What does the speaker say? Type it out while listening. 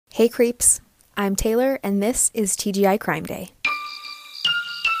Hey creeps, I'm Taylor and this is TGI Crime Day.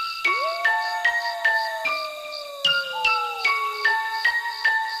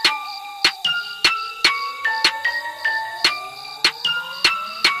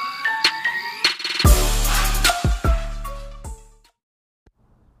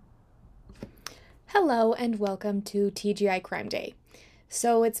 Hello and welcome to TGI Crime Day.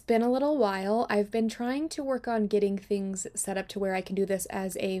 So it's been a little while. I've been trying to work on getting things set up to where I can do this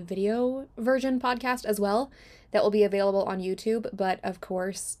as a video version podcast as well that will be available on YouTube, but of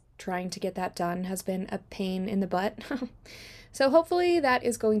course, trying to get that done has been a pain in the butt. So hopefully that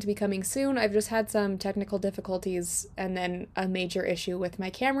is going to be coming soon. I've just had some technical difficulties and then a major issue with my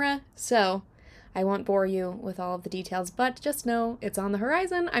camera, so I won't bore you with all of the details, but just know it's on the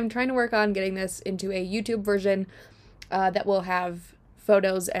horizon. I'm trying to work on getting this into a YouTube version that will have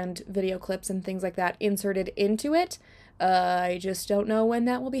photos and video clips and things like that inserted into it. I just don't know when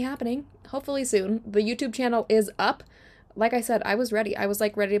that will be happening. Hopefully soon. The YouTube channel is up. Like I said, I was ready. I was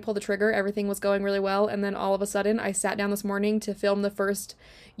ready to pull the trigger. Everything was going really well. And then all of a sudden I sat down this morning to film the first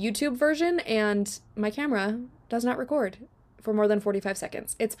YouTube version and my camera does not record for more than 45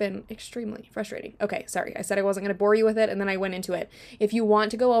 seconds. It's been extremely frustrating. Okay, sorry. I said I wasn't going to bore you with it, and then I went into it. If you want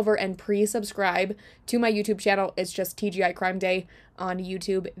to go over and pre-subscribe to my YouTube channel, it's just TGI Crime Day on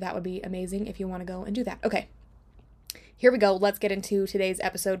YouTube. That would be amazing if you want to go and do that. Okay, here we go. Let's get into today's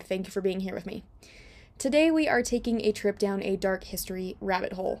episode. Thank you for being here with me. Today we are taking a trip down a dark history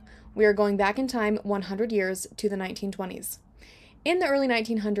rabbit hole. We are going back in time 100 years to the 1920s. In the early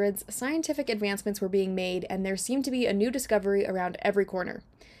 1900s, scientific advancements were being made, and there seemed to be a new discovery around every corner.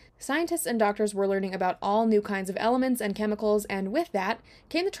 Scientists and doctors were learning about all new kinds of elements and chemicals, and with that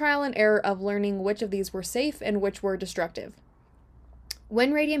came the trial and error of learning which of these were safe and which were destructive.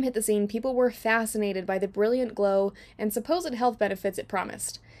 When radium hit the scene, people were fascinated by the brilliant glow and supposed health benefits it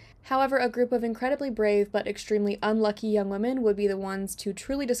promised. However, a group of incredibly brave but extremely unlucky young women would be the ones to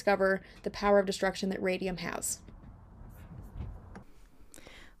truly discover the power of destruction that radium has.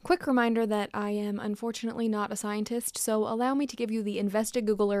 Quick reminder that I am unfortunately not a scientist, so allow me to give you the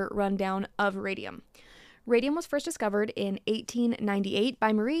Investi-Googler rundown of radium. Radium was first discovered in 1898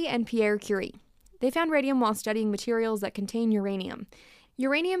 by Marie and Pierre Curie. They found radium while studying materials that contain uranium.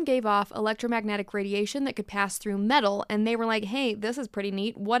 Uranium gave off electromagnetic radiation that could pass through metal, and they were like, hey, this is pretty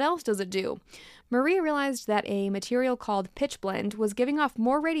neat. What else does it do? Marie realized that a material called pitchblende was giving off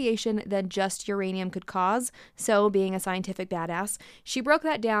more radiation than just uranium could cause, so being a scientific badass, she broke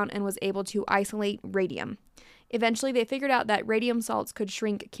that down and was able to isolate radium. Eventually, they figured out that radium salts could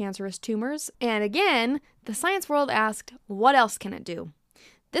shrink cancerous tumors, and again, the science world asked, what else can it do?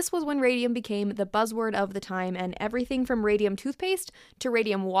 This was when radium became the buzzword of the time, and everything from radium toothpaste to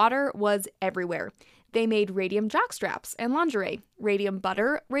radium water was everywhere. They made radium jockstraps and lingerie, radium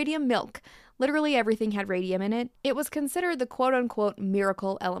butter, radium milk. Literally everything had radium in it. It was considered the quote-unquote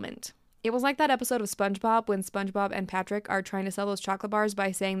miracle element. It was like that episode of SpongeBob when SpongeBob and Patrick are trying to sell those chocolate bars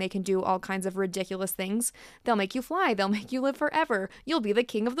by saying they can do all kinds of ridiculous things. They'll make you fly, they'll make you live forever, you'll be the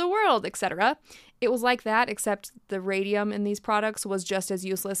king of the world, etc. It was like that, except the radium in these products was just as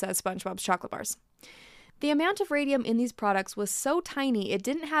useless as SpongeBob's chocolate bars. The amount of radium in these products was so tiny it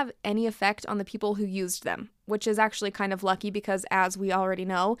didn't have any effect on the people who used them, which is actually kind of lucky because, as we already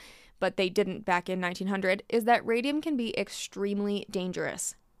know, but they didn't back in 1900, is that radium can be extremely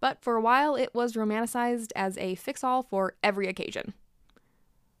dangerous. But for a while, it was romanticized as a fix-all for every occasion.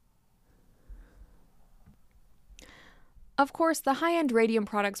 Of course, the high-end radium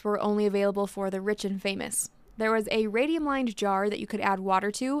products were only available for the rich and famous. There was a radium-lined jar that you could add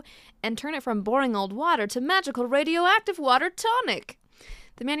water to and turn it from boring old water to magical radioactive water tonic.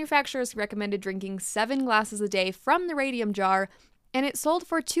 The manufacturers recommended drinking 7 glasses a day from the radium jar, and it sold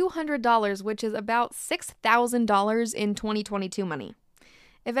for $200, which is about $6,000 in 2022 money.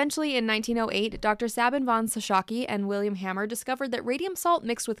 Eventually, in 1908, Dr. Sabin von Sashaki and William Hammer discovered that radium salt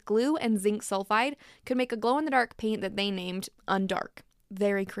mixed with glue and zinc sulfide could make a glow-in-the-dark paint that they named Undark.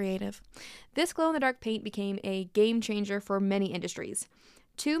 Very creative. This glow-in-the-dark paint became a game changer for many industries.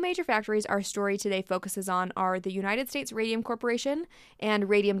 2 major factories our story today focuses on are the United States Radium Corporation and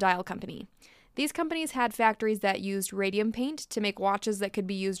Radium Dial Company. These companies had factories that used radium paint to make watches that could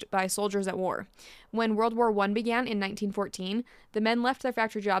be used by soldiers at war. When World War I began in 1914, the men left their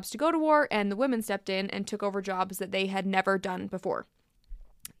factory jobs to go to war, and the women stepped in and took over jobs that they had never done before.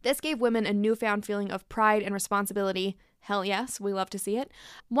 This gave women a newfound feeling of pride and responsibility. Hell yes, we love to see it.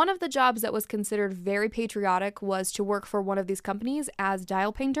 One of the jobs that was considered very patriotic was to work for one of these companies as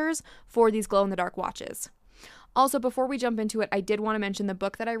dial painters for these glow-in-the-dark watches. Also, before we jump into it, I did want to mention the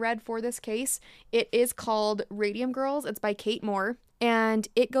book that I read for this case. It is called Radium Girls. It's by Kate Moore, and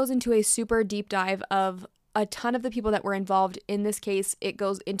it goes into a super deep dive of a ton of the people that were involved in this case. It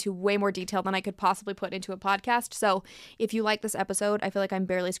goes into way more detail than I could possibly put into a podcast. So if you like this episode, I feel like I'm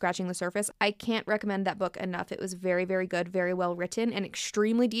barely scratching the surface. I can't recommend that book enough. It was very, very good, very well written, and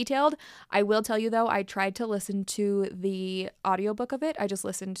extremely detailed. I will tell you though, I tried to listen to the audiobook of it. I just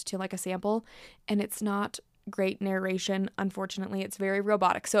listened to like a sample, and it's not great narration. Unfortunately, it's very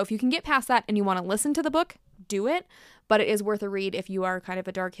robotic. So if you can get past that and you want to listen to the book, do it. But it is worth a read if you are kind of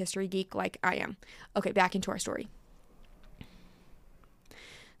a dark history geek like I am. Okay, back into our story.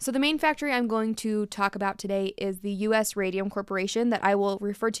 So the main factory I'm going to talk about today is the U.S. Radium Corporation that I will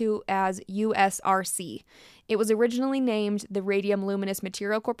refer to as USRC. It was originally named the Radium Luminous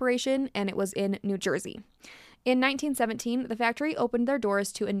Material Corporation, and it was in New Jersey. In 1917, the factory opened their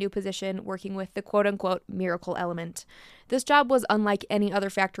doors to a new position working with the quote-unquote miracle element. This job was unlike any other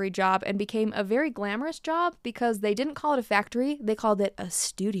factory job and became a very glamorous job because they didn't call it a factory, they called it a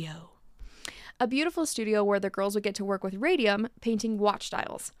studio. A beautiful studio where the girls would get to work with radium, painting watch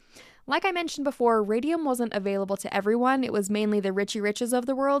dials. Like I mentioned before, radium wasn't available to everyone. It was mainly the richy riches of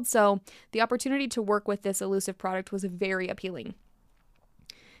the world, so the opportunity to work with this elusive product was very appealing.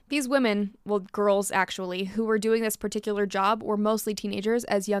 These women, well, girls actually, who were doing this particular job were mostly teenagers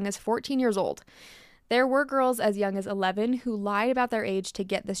as young as 14 years old. There were girls as young as 11 who lied about their age to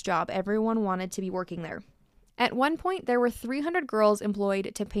get this job. Everyone wanted to be working there. At one point, there were 300 girls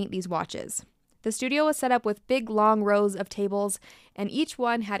employed to paint these watches. The studio was set up with big, long rows of tables, and each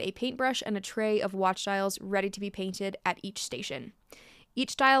one had a paintbrush and a tray of watch dials ready to be painted at each station.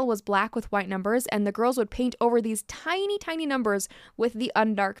 Each dial was black with white numbers, and the girls would paint over these tiny, tiny numbers with the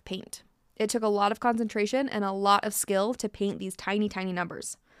undark paint. It took a lot of concentration and a lot of skill to paint these tiny, tiny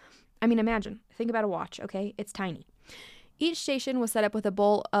numbers. I mean, imagine. Think about a watch, okay? It's tiny. Each station was set up with a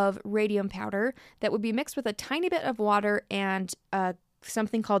bowl of radium powder that would be mixed with a tiny bit of water and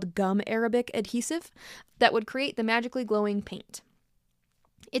something called gum Arabic adhesive that would create the magically glowing paint.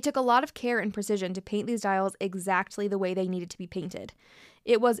 It took a lot of care and precision to paint these dials exactly the way they needed to be painted.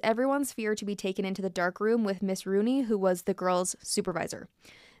 It was everyone's fear to be taken into the dark room with Miss Rooney, who was the girls' supervisor.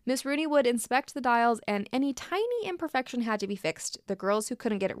 Miss Rooney would inspect the dials, and any tiny imperfection had to be fixed. The girls who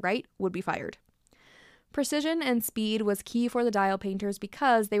couldn't get it right would be fired. Precision and speed was key for the dial painters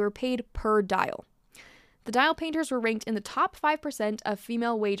because they were paid per dial. The dial painters were ranked in the top 5% of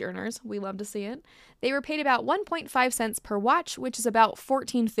female wage earners. We love to see it. They were paid about 1.5 cents per watch, which is about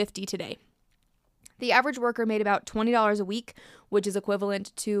 $14.50 today. The average worker made about $20 a week, which is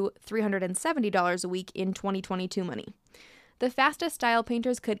equivalent to $370 a week in 2022 money. The fastest dial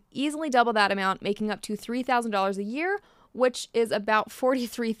painters could easily double that amount, making up to $3,000 a year, which is about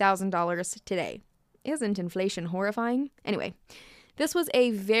 $43,000 today. Isn't inflation horrifying? Anyway, this was a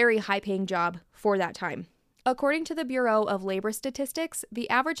very high-paying job for that time. According to the Bureau of Labor Statistics, the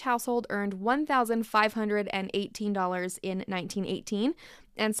average household earned $1,518 in 1918,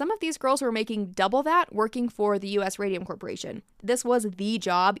 and some of these girls were making double that working for the U.S. Radium Corporation. This was the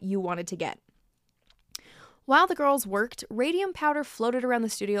job you wanted to get. While the girls worked, radium powder floated around the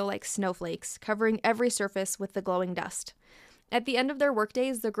studio like snowflakes, covering every surface with the glowing dust. At the end of their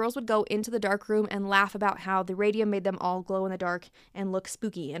workdays, the girls would go into the dark room and laugh about how the radium made them all glow in the dark and look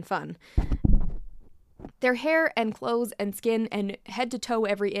spooky and fun. Their hair and clothes and skin and head to toe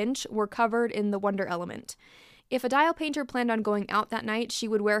every inch were covered in the wonder element. If a dial painter planned on going out that night, she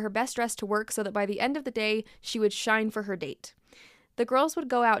would wear her best dress to work so that by the end of the day, she would shine for her date. The girls would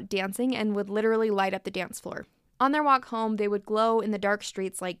go out dancing and would literally light up the dance floor. On their walk home, they would glow in the dark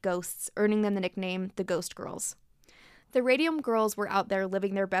streets like ghosts, earning them the nickname the Ghost Girls. The Radium Girls were out there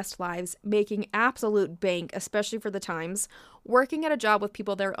living their best lives, making absolute bank, especially for the times, working at a job with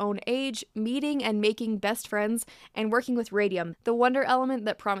people their own age, meeting and making best friends, and working with radium, the wonder element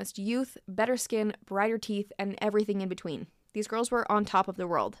that promised youth, better skin, brighter teeth, and everything in between. These girls were on top of the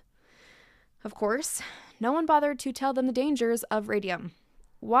world. Of course, no one bothered to tell them the dangers of radium.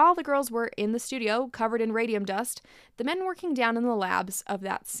 While the girls were in the studio, covered in radium dust, the men working down in the labs of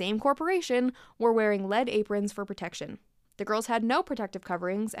that same corporation were wearing lead aprons for protection. The girls had no protective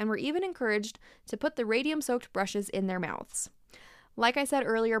coverings and were even encouraged to put the radium-soaked brushes in their mouths. Like I said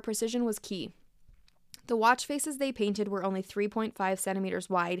earlier, precision was key. The watch faces they painted were only 3.5 centimeters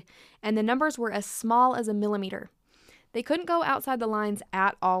wide, and the numbers were as small as a millimeter. They couldn't go outside the lines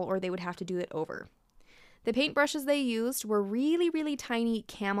at all, or they would have to do it over. The paint brushes they used were really, really tiny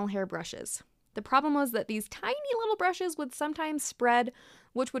camel hair brushes. The problem was that these tiny little brushes would sometimes spread,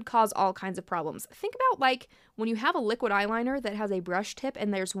 which would cause all kinds of problems. Think about like when you have a liquid eyeliner that has a brush tip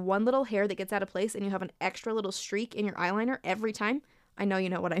and there's one little hair that gets out of place and you have an extra little streak in your eyeliner every time. I know you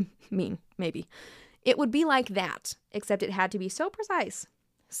know what I mean, maybe. It would be like that, except it had to be so precise.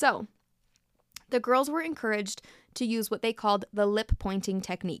 So, the girls were encouraged to use what they called the lip pointing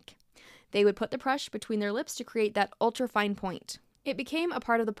technique. They would put the brush between their lips to create that ultra fine point. It became a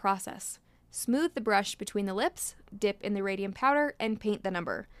part of the process. Smooth the brush between the lips, dip in the radium powder, and paint the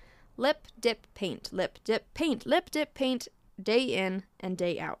number. Lip, dip, paint, lip, dip, paint, lip, dip, paint, day in and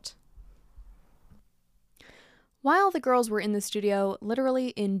day out. While the girls were in the studio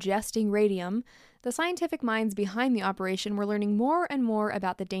literally ingesting radium, the scientific minds behind the operation were learning more and more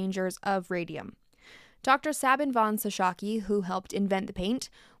about the dangers of radium. Dr. Sabin von Sashaki, who helped invent the paint,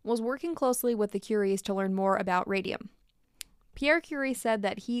 was working closely with the Curies to learn more about radium. Pierre Curie said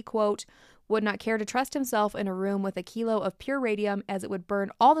that he, quote, would not care to trust himself in a room with a kilo of pure radium as it would burn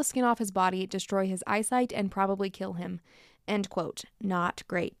all the skin off his body, destroy his eyesight, and probably kill him. End quote. Not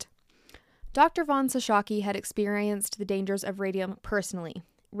great. Dr. von Sashaki had experienced the dangers of radium personally.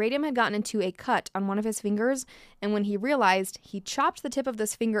 Radium had gotten into a cut on one of his fingers, and when he realized, he chopped the tip of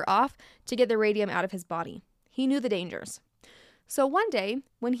this finger off to get the radium out of his body. He knew the dangers. So one day,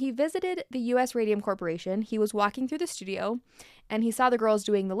 when he visited the U.S. Radium Corporation, he was walking through the studio, and he saw the girls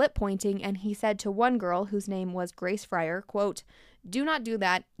doing the lip pointing, and he said to one girl, whose name was Grace Fryer, quote, "Do not do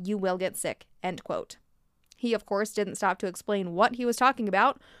that, you will get sick," end quote. He, of course, didn't stop to explain what he was talking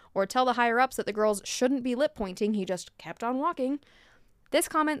about, or tell the higher-ups that the girls shouldn't be lip pointing. He just kept on walking. This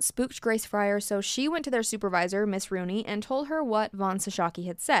comment spooked Grace Fryer, so she went to their supervisor, Miss Rooney, and told her what von Sashaki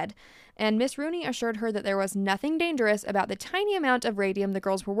had said. And Miss Rooney assured her that there was nothing dangerous about the tiny amount of radium the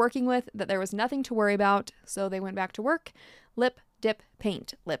girls were working with, that there was nothing to worry about, so they went back to work. Lip, dip,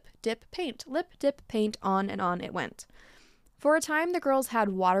 paint, lip, dip, paint, lip, dip, paint, on it went. For a time, the girls had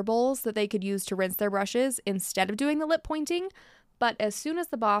water bowls that they could use to rinse their brushes instead of doing the lip pointing, but as soon as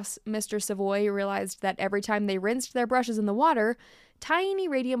the boss, Mr. Savoy, realized that every time they rinsed their brushes in the water, tiny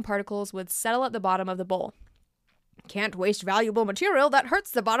radium particles would settle at the bottom of the bowl. Can't waste valuable material, that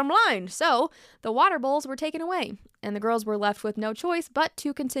hurts the bottom line. So the water bowls were taken away, and the girls were left with no choice but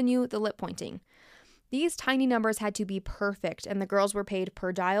to continue the lip pointing. These tiny numbers had to be perfect, and the girls were paid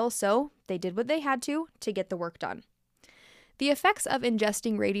per dial, so they did what they had to get the work done. The effects of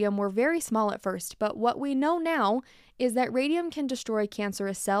ingesting radium were very small at first, but what we know now is that radium can destroy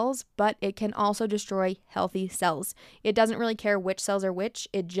cancerous cells, but it can also destroy healthy cells. It doesn't really care which cells are which,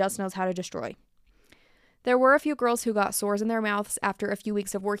 it just knows how to destroy. There were a few girls who got sores in their mouths after a few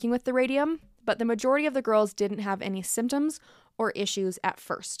weeks of working with the radium, but the majority of the girls didn't have any symptoms or issues at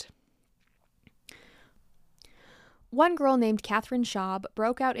first. One girl named Catherine Schaub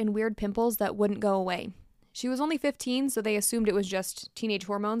broke out in weird pimples that wouldn't go away. She was only 15, so they assumed it was just teenage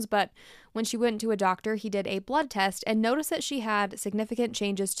hormones, but when she went to a doctor, he did a blood test and noticed that she had significant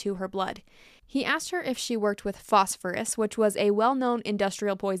changes to her blood. He asked her if she worked with phosphorus, which was a well-known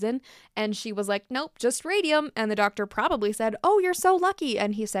industrial poison, and she was like, "Nope, just radium," and the doctor probably said, "Oh, you're so lucky,"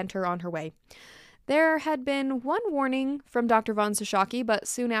 and he sent her on her way. There had been one warning from Dr. von Sashaki, but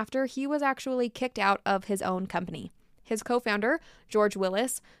soon after, he was actually kicked out of his own company. His co-founder, George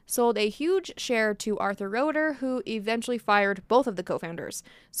Willis, sold a huge share to Arthur Roeder, who eventually fired both of the co-founders.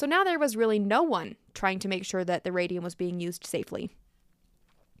 So now there was really no one trying to make sure that the radium was being used safely.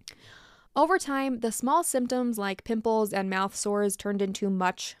 Over time, the small symptoms like pimples and mouth sores turned into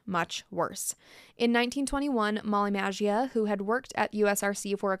much, much worse. In 1921, Molly Maggia, who had worked at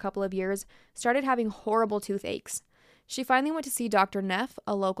USRC for a couple of years, started having horrible toothaches. She finally went to see Dr. Neff,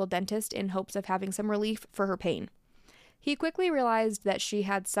 a local dentist, in hopes of having some relief for her pain. He quickly realized that she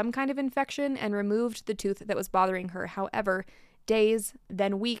had some kind of infection and removed the tooth that was bothering her. However, days,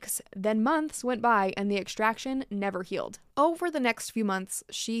 then weeks, then months went by and the extraction never healed. Over the next few months,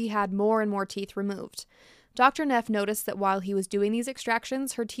 she had more and more teeth removed. Dr. Neff noticed that while he was doing these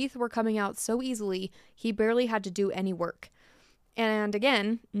extractions, her teeth were coming out so easily, he barely had to do any work. And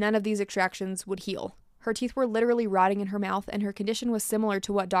again, none of these extractions would heal. Her teeth were literally rotting in her mouth, and her condition was similar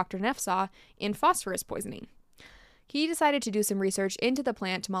to what Dr. Neff saw in phosphorus poisoning. He decided to do some research into the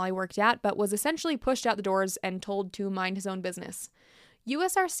plant Molly worked at, but was essentially pushed out the doors and told to mind his own business.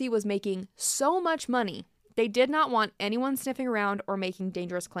 USRC was making so much money, they did not want anyone sniffing around or making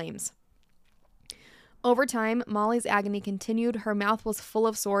dangerous claims. Over time, Molly's agony continued, her mouth was full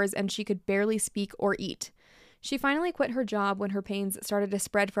of sores, and she could barely speak or eat. She finally quit her job when her pains started to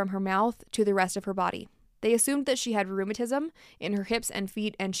spread from her mouth to the rest of her body. They assumed that she had rheumatism in her hips and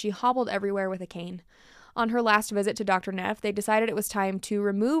feet, and she hobbled everywhere with a cane. On her last visit to Dr. Neff, they decided it was time to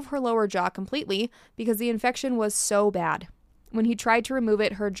remove her lower jaw completely because the infection was so bad. When he tried to remove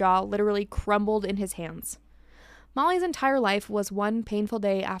it, her jaw literally crumbled in his hands. Molly's entire life was one painful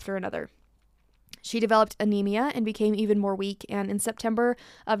day after another. She developed anemia and became even more weak, and in September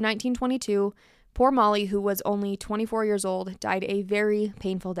of 1922, poor Molly, who was only 24 years old, died a very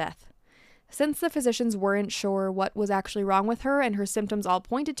painful death. Since the physicians weren't sure what was actually wrong with her and her symptoms all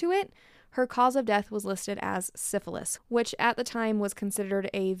pointed to it, her cause of death was listed as syphilis, which at the time was considered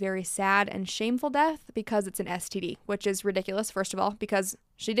a very sad and shameful death because it's an STD, which is ridiculous, first of all, because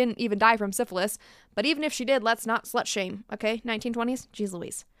she didn't even die from syphilis. But even if she did, let's not slut shame, okay? 1920s? Jeez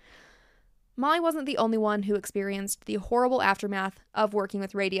Louise. Molly wasn't the only one who experienced the horrible aftermath of working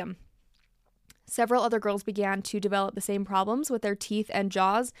with radium. Several other girls began to develop the same problems with their teeth and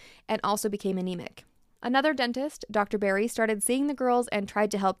jaws and also became anemic. Another dentist, Dr. Barry, started seeing the girls and tried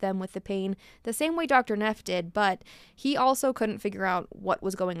to help them with the pain the same way Dr. Neff did, but he also couldn't figure out what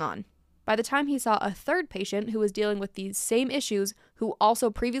was going on. By the time he saw a third patient who was dealing with these same issues, who also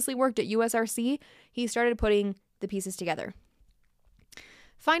previously worked at USRC, he started putting the pieces together.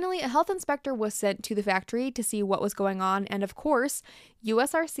 Finally, a health inspector was sent to the factory to see what was going on, and of course,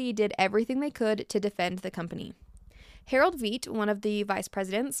 USRC did everything they could to defend the company. Harold Veet, one of the vice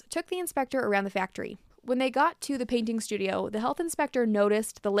presidents, took the inspector around the factory. When they got to the painting studio, the health inspector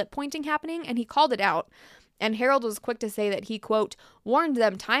noticed the lip pointing happening and he called it out. And Harold was quick to say that he, quote, warned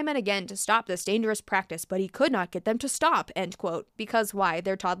them time and again to stop this dangerous practice, but he could not get them to stop, end quote. Because why?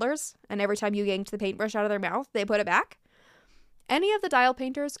 They're toddlers, and every time you yanked the paintbrush out of their mouth, they put it back? Any of the dial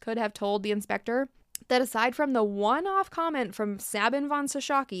painters could have told the inspector that aside from the one-off comment from Sabin von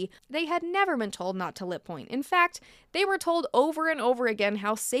Sashaki, they had never been told not to lip point. In fact, they were told over and over again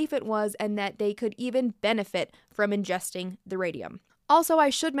how safe it was and that they could even benefit from ingesting the radium. Also, I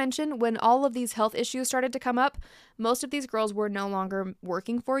should mention, when all of these health issues started to come up, most of these girls were no longer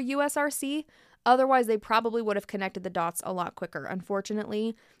working for USRC. Otherwise, they probably would have connected the dots a lot quicker.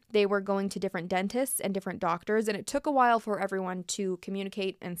 Unfortunately, they were going to different dentists and different doctors, and it took a while for everyone to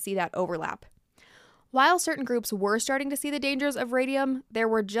communicate and see that overlap. While certain groups were starting to see the dangers of radium, there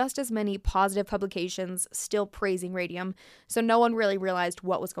were just as many positive publications still praising radium, so no one really realized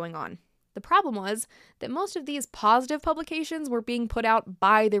what was going on. The problem was that most of these positive publications were being put out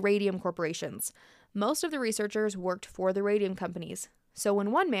by the radium corporations. Most of the researchers worked for the radium companies. So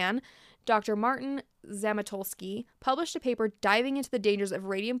when one man, Dr. Martin Zamatolsky, published a paper diving into the dangers of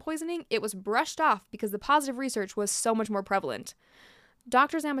radium poisoning, it was brushed off because the positive research was so much more prevalent.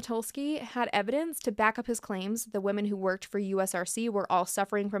 Dr. Zamatolsky had evidence to back up his claims the women who worked for USRC were all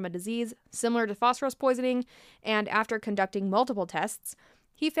suffering from a disease similar to phosphorus poisoning, and after conducting multiple tests,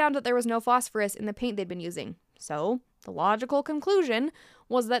 he found that there was no phosphorus in the paint they'd been using. So, the logical conclusion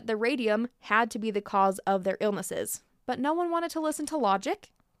was that the radium had to be the cause of their illnesses. But no one wanted to listen to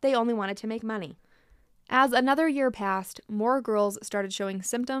logic. They only wanted to make money. As another year passed, more girls started showing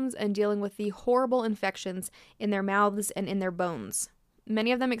symptoms and dealing with the horrible infections in their mouths and in their bones.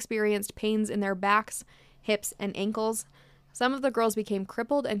 Many of them experienced pains in their backs, hips, and ankles. Some of the girls became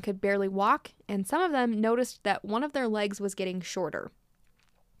crippled and could barely walk, and some of them noticed that one of their legs was getting shorter.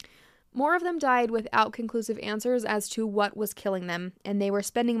 More of them died without conclusive answers as to what was killing them, and they were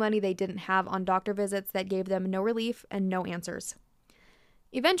spending money they didn't have on doctor visits that gave them no relief and no answers.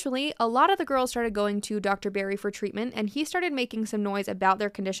 Eventually, a lot of the girls started going to Dr. Barry for treatment, and he started making some noise about their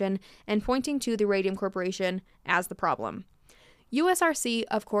condition and pointing to the Radium Corporation as the problem. USRC,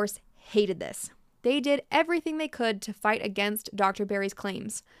 of course, hated this. They did everything they could to fight against Dr. Barry's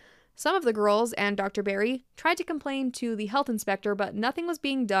claims. Some of the girls and Dr. Barry tried to complain to the health inspector, but nothing was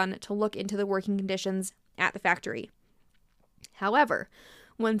being done to look into the working conditions at the factory. However,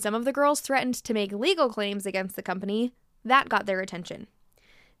 when some of the girls threatened to make legal claims against the company, that got their attention.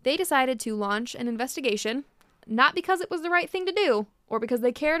 They decided to launch an investigation, not because it was the right thing to do, or because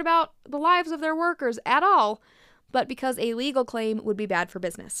they cared about the lives of their workers at all, but because a legal claim would be bad for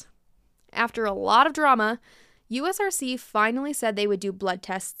business. After a lot of drama, USRC finally said they would do blood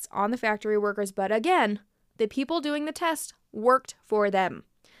tests on the factory workers, but again, the people doing the test worked for them.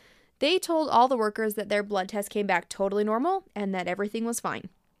 They told all the workers that their blood test came back totally normal and that everything was fine.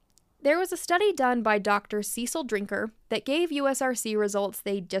 There was a study done by Dr. Cecil Drinker that gave USRC results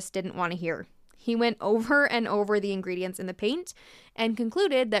they just didn't want to hear. He went over and over the ingredients in the paint and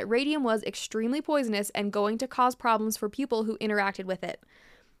concluded that radium was extremely poisonous and going to cause problems for people who interacted with it.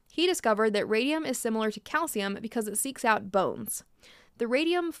 He discovered that radium is similar to calcium because it seeks out bones. The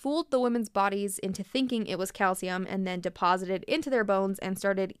radium fooled the women's bodies into thinking it was calcium and then deposited into their bones and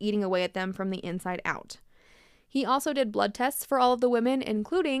started eating away at them from the inside out. He also did blood tests for all of the women,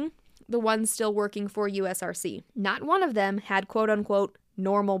 including the ones still working for USRC. Not one of them had quote-unquote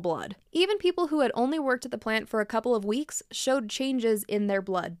normal blood. Even people who had only worked at the plant for a couple of weeks showed changes in their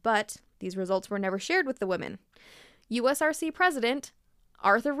blood, but these results were never shared with the women. USRC President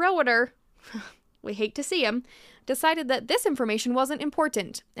Arthur Roeder, we hate to see him, decided that this information wasn't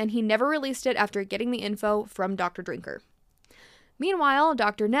important, and he never released it after getting the info from Dr. Drinker. Meanwhile,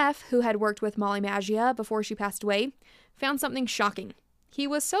 Dr. Neff, who had worked with Molly Maggio before she passed away, found something shocking. He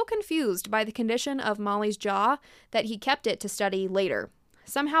was so confused by the condition of Molly's jaw that he kept it to study later.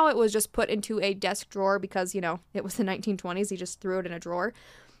 Somehow it was just put into a desk drawer because, it was the 1920s, he just threw it in a drawer.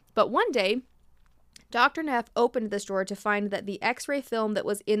 But one day, Dr. Neff opened this drawer to find that the x-ray film that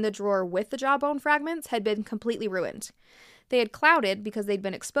was in the drawer with the jawbone fragments had been completely ruined. They had clouded because they'd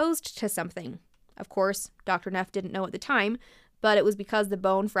been exposed to something. Of course, Dr. Neff didn't know at the time, but it was because the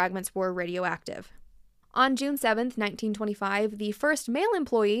bone fragments were radioactive. On June 7th, 1925, the first male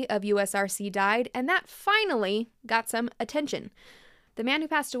employee of USRC died, and that finally got some attention. The man who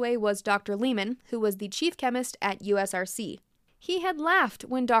passed away was Dr. Lehman, who was the chief chemist at USRC. He had laughed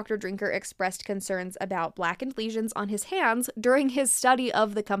when Dr. Drinker expressed concerns about blackened lesions on his hands during his study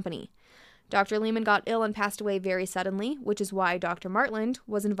of the company. Dr. Lehman got ill and passed away very suddenly, which is why Dr. Martland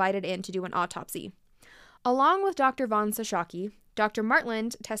was invited in to do an autopsy. Along with Dr. von Sashaki, Dr.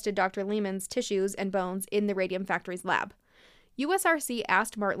 Martland tested Dr. Lehman's tissues and bones in the Radium Factory's lab. USRC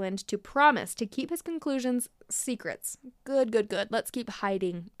asked Martland to promise to keep his conclusions secrets. Good. Let's keep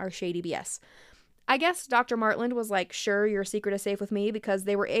hiding our shady BS. I guess Dr. Martland was like, sure, your secret is safe with me, because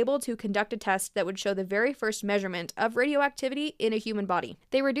they were able to conduct a test that would show the very first measurement of radioactivity in a human body.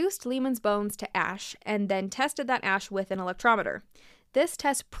 They reduced Lehman's bones to ash and then tested that ash with an electrometer. This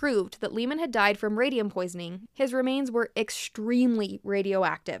test proved that Lehman had died from radium poisoning. His remains were extremely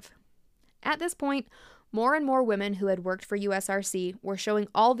radioactive. At this point, more and more women who had worked for USRC were showing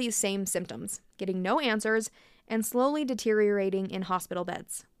all these same symptoms, getting no answers, and slowly deteriorating in hospital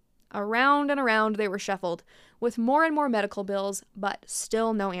beds. Around and around they were shuffled, with more and more medical bills, but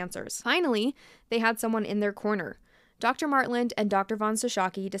still no answers. Finally, they had someone in their corner. Dr. Martland and Dr. von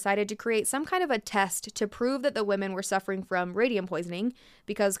Sashaki decided to create some kind of a test to prove that the women were suffering from radium poisoning,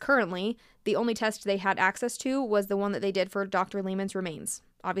 because currently, the only test they had access to was the one that they did for Dr. Lehman's remains.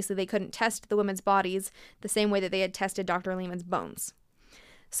 Obviously, they couldn't test the women's bodies the same way that they had tested Dr. Lehman's bones.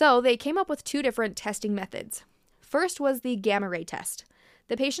 So, they came up with two different testing methods. First was the gamma ray test.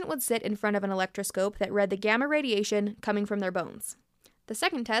 The patient would sit in front of an electroscope that read the gamma radiation coming from their bones. The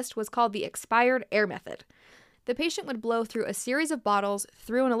second test was called the expired air method. The patient would blow through a series of bottles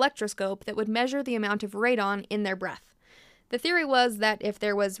through an electroscope that would measure the amount of radon in their breath. The theory was that if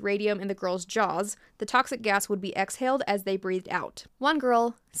there was radium in the girls' jaws, the toxic gas would be exhaled as they breathed out. One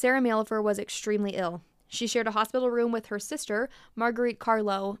girl, Sarah Malifer, was extremely ill. She shared a hospital room with her sister, Marguerite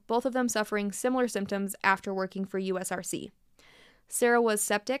Carlo, both of them suffering similar symptoms after working for USRC. Sarah was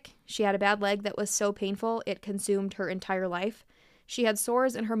septic. She had a bad leg that was so painful it consumed her entire life. She had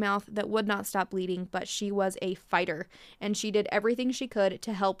sores in her mouth that would not stop bleeding, but she was a fighter, and she did everything she could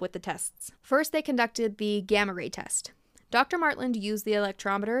to help with the tests. First, they conducted the gamma ray test. Dr. Martland used the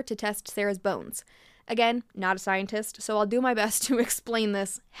electrometer to test Sarah's bones. Again, not a scientist, so I'll do my best to explain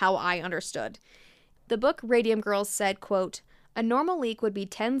this how I understood. The book Radium Girls said, quote, "A normal leak would be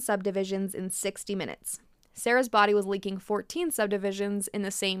 10 subdivisions in 60 minutes. Sarah's body was leaking 14 subdivisions in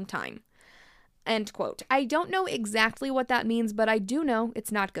the same time." End quote. I don't know exactly what that means, but I do know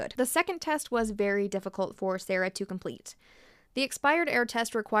it's not good. The second test was very difficult for Sarah to complete. The expired air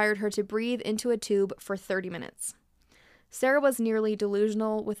test required her to breathe into a tube for 30 minutes. Sarah was nearly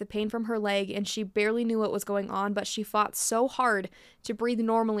delusional with the pain from her leg, and she barely knew what was going on, but she fought so hard to breathe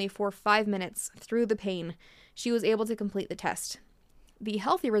normally for 5 minutes through the pain. She was able to complete the test. The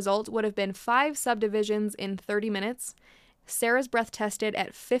healthy result would have been 5 subdivisions in 30 minutes. Sarah's breath tested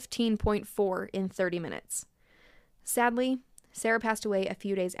at 15.4 in 30 minutes. Sadly, Sarah passed away a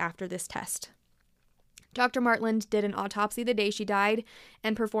few days after this test. Dr. Martland did an autopsy the day she died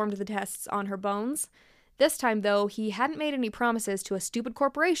and performed the tests on her bones. This time, though, he hadn't made any promises to a stupid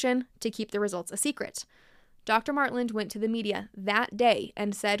corporation to keep the results a secret. Dr. Martland went to the media that day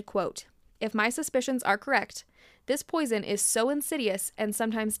and said, quote, "If my suspicions are correct, this poison is so insidious and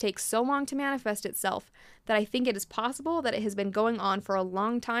sometimes takes so long to manifest itself that I think it is possible that it has been going on for a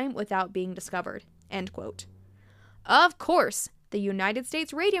long time without being discovered." End quote. Of course, the United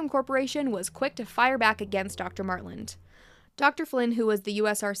States Radium Corporation was quick to fire back against Dr. Martland. Dr. Flynn, who was the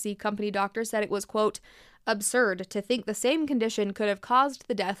USRC company doctor, said it was, quote, "absurd to think the same condition could have caused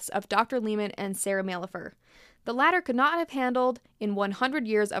the deaths of Dr. Lehman and Sarah Malifer. The latter could not have handled in 100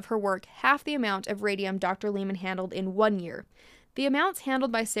 years of her work half the amount of radium Dr. Lehman handled in 1 year. The amounts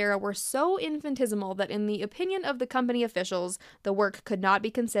handled by Sarah were so infinitesimal that in the opinion of the company officials, the work could not be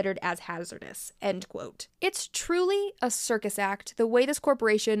considered as hazardous, end quote. It's truly a circus act, the way this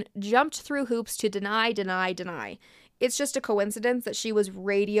corporation jumped through hoops to deny. It's just a coincidence that she was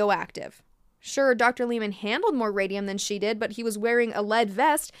radioactive. Sure, Dr. Lehman handled more radium than she did, but he was wearing a lead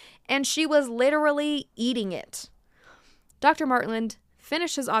vest, and she was literally eating it. Dr. Martland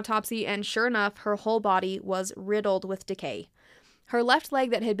finished his autopsy, and sure enough, her whole body was riddled with decay. Her left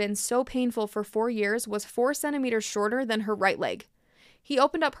leg that had been so painful for 4 years was 4 centimeters shorter than her right leg. He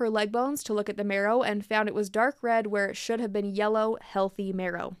opened up her leg bones to look at the marrow and found it was dark red where it should have been yellow, healthy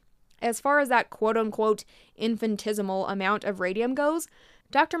marrow. As far as that quote-unquote infinitesimal amount of radium goes,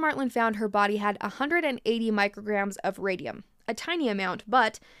 Dr. Martland found her body had 180 micrograms of radium. A tiny amount,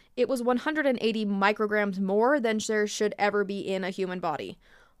 but it was 180 micrograms more than there should ever be in a human body.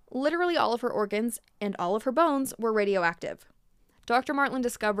 Literally all of her organs and all of her bones were radioactive. Dr. Martland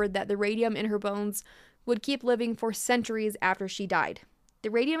discovered that the radium in her bones would keep living for centuries after she died. The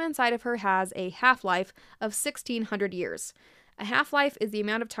radium inside of her has a half-life of 1,600 years. A half-life is the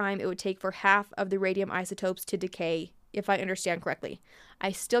amount of time it would take for half of the radium isotopes to decay, if I understand correctly.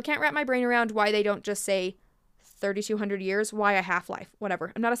 I still can't wrap my brain around why they don't just say 3,200 years. Why a half-life?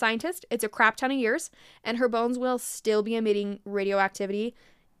 Whatever. I'm not a scientist. It's a crap ton of years, and her bones will still be emitting radioactivity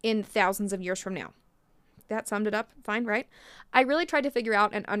in thousands of years from now. That summed it up fine, right? I really tried to figure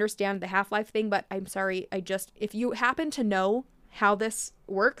out and understand the half-life thing, but I'm sorry, if you happen to know how this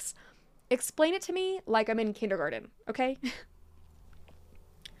works, explain it to me like I'm in kindergarten, okay?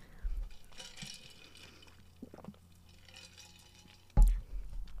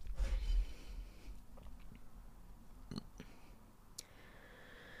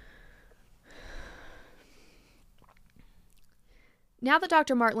 Now that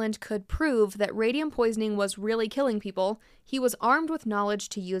Dr. Martland could prove that radium poisoning was really killing people, he was armed with knowledge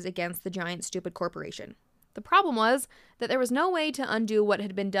to use against the giant stupid corporation. The problem was that there was no way to undo what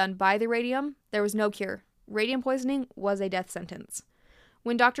had been done by the radium. There was no cure. Radium poisoning was a death sentence.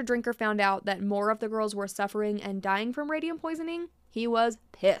 When Dr. Drinker found out that more of the girls were suffering and dying from radium poisoning, he was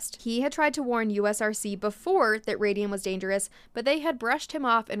pissed. He had tried to warn USRC before that radium was dangerous, but they had brushed him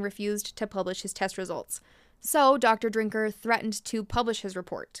off and refused to publish his test results. So, Dr. Drinker threatened to publish his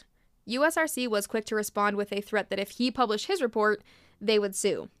report. USRC was quick to respond with a threat that if he published his report, they would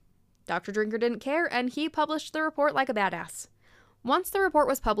sue. Dr. Drinker didn't care, and he published the report like a badass. Once the report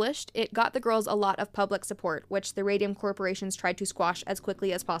was published, it got the girls a lot of public support, which the radium corporations tried to squash as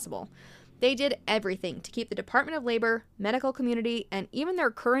quickly as possible. They did everything to keep the Department of Labor, medical community, and even their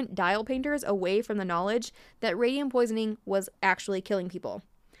current dial painters away from the knowledge that radium poisoning was actually killing people.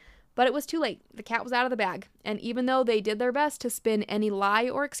 But it was too late. The cat was out of the bag, and even though they did their best to spin any lie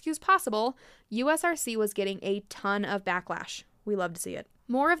or excuse possible, USRC was getting a ton of backlash. We love to see it.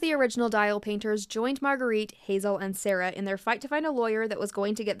 More of the original dial painters joined Marguerite, Hazel, and Sarah in their fight to find a lawyer that was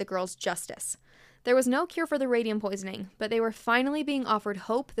going to get the girls justice. There was no cure for the radium poisoning, but they were finally being offered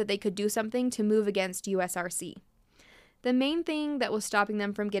hope that they could do something to move against USRC. The main thing that was stopping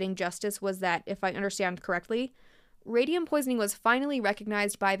them from getting justice was that, if I understand correctly, radium poisoning was finally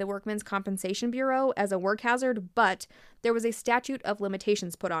recognized by the Workmen's Compensation Bureau as a work hazard, but there was a statute of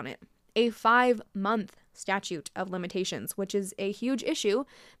limitations put on it. A 5-month statute of limitations, which is a huge issue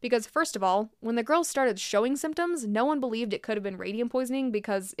because, first of all, when the girls started showing symptoms, no one believed it could have been radium poisoning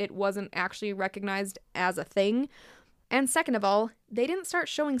because it wasn't actually recognized as a thing. And second of all, they didn't start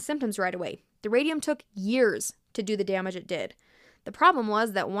showing symptoms right away. The radium took years to do the damage it did. The problem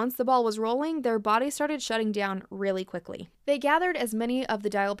was that once the ball was rolling, their bodies started shutting down really quickly. They gathered as many of the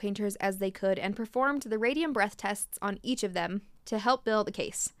dial painters as they could and performed the radium breath tests on each of them to help build a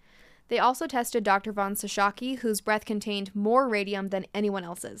case. They also tested Dr. von Sashaki, whose breath contained more radium than anyone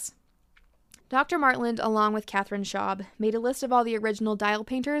else's. Dr. Martland, along with Catherine Schaub, made a list of all the original dial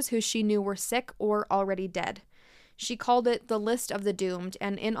painters who she knew were sick or already dead. She called it the List of the Doomed,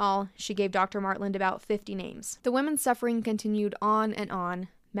 and in all, she gave Dr. Martland about 50 names. The women's suffering continued on and on.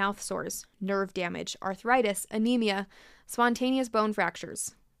 Mouth sores, nerve damage, arthritis, anemia, spontaneous bone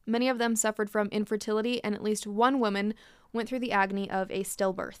fractures. Many of them suffered from infertility, and at least one woman went through the agony of a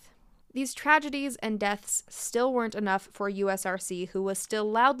stillbirth. These tragedies and deaths still weren't enough for USRC, who was still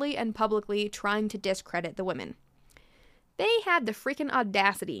loudly and publicly trying to discredit the women. They had the freaking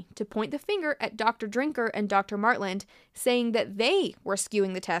audacity to point the finger at Dr. Drinker and Dr. Martland, saying that they were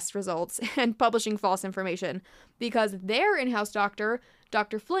skewing the test results and publishing false information because their in-house doctor,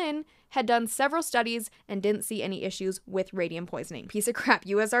 Dr. Flynn, had done several studies and didn't see any issues with radium poisoning. Piece of crap.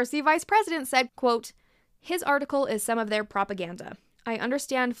 USRC vice president said, quote, "His article is some of their propaganda. I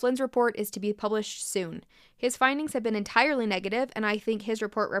understand Flynn's report is to be published soon. His findings have been entirely negative, and I think his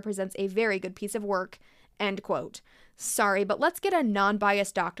report represents a very good piece of work. End quote. Sorry, but let's get a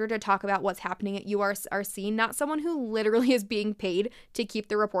non-biased doctor to talk about what's happening at USRC, not someone who literally is being paid to keep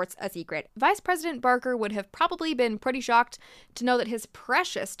the reports a secret. Vice President Barker would have probably been pretty shocked to know that his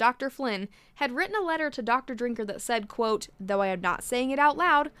precious Dr. Flynn had written a letter to Dr. Drinker that said, quote, though I am not saying it out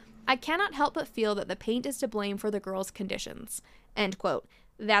loud, I cannot help but feel that the paint is to blame for the girls' conditions. End quote.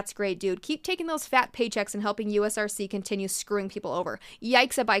 That's great, dude. Keep taking those fat paychecks and helping USRC continue screwing people over.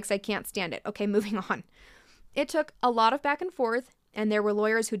 Yikes-a-bikes, I can't stand it. Okay, moving on. It took a lot of back and forth, and there were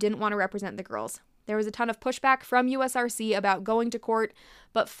lawyers who didn't want to represent the girls. There was a ton of pushback from USRC about going to court,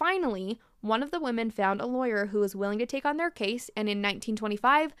 but finally, one of the women found a lawyer who was willing to take on their case, and in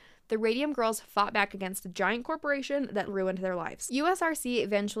 1925, the Radium Girls fought back against the giant corporation that ruined their lives. USRC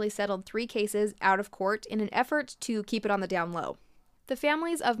eventually settled 3 cases out of court in an effort to keep it on the down low. The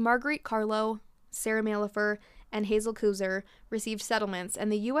families of Marguerite Carlo, Sarah Malifer, and Hazel Kuzer received settlements, and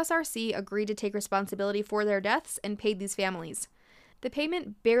the USRC agreed to take responsibility for their deaths and paid these families. The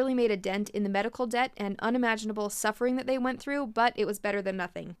payment barely made a dent in the medical debt and unimaginable suffering that they went through, but it was better than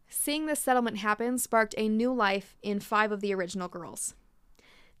nothing. Seeing this settlement happen sparked a new life in 5 of the original girls.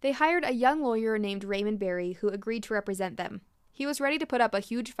 They hired a young lawyer named Raymond Berry who agreed to represent them. He was ready to put up a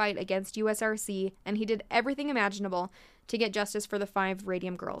huge fight against USRC, and he did everything imaginable to get justice for the 5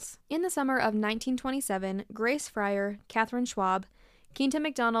 Radium Girls. In the summer of 1927, Grace Fryer, Catherine Schwab, Quinta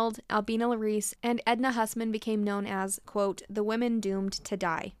McDonald, Albina Larice, and Edna Hussman became known as, quote, the women doomed to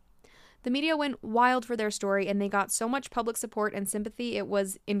die. The media went wild for their story, and they got so much public support and sympathy, it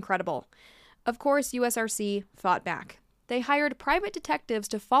was incredible. Of course, USRC fought back. They hired private detectives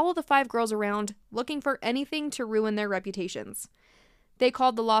to follow the 5 girls around, looking for anything to ruin their reputations. They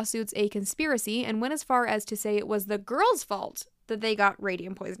called the lawsuits a conspiracy and went as far as to say it was the girls' fault that they got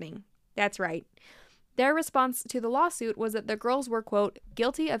radium poisoning. That's right. Their response to the lawsuit was that the girls were, quote,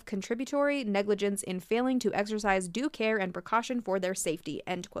 guilty of contributory negligence in failing to exercise due care and precaution for their safety,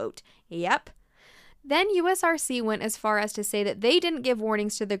 end quote. Yep. Then USRC went as far as to say that they didn't give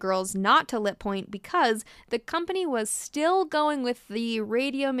warnings to the girls not to lip point because the company was still going with the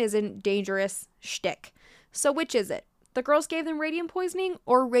radium isn't dangerous shtick. So which is it? The girls gave them radium poisoning,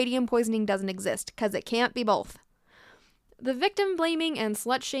 or radium poisoning doesn't exist, because it can't be both. The victim blaming and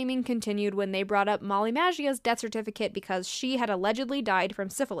slut shaming continued when they brought up Molly Maggia's death certificate because she had allegedly died from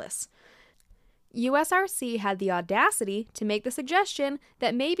syphilis. USRC had the audacity to make the suggestion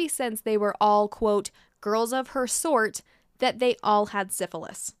that maybe since they were all, quote, girls of her sort, that they all had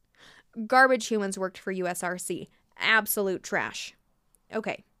syphilis. Garbage humans worked for USRC. Absolute trash.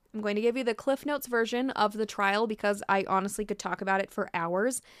 Okay, I'm going to give you the Cliff Notes version of the trial because I honestly could talk about it for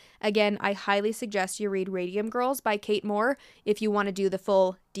hours. Again, I highly suggest you read Radium Girls by Kate Moore if you want to do the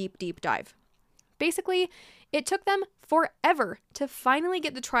full deep dive. Basically, it took them forever to finally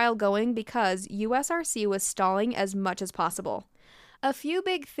get the trial going because USRC was stalling as much as possible. A few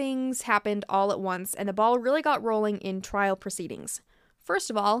big things happened all at once, and the ball really got rolling in trial proceedings. First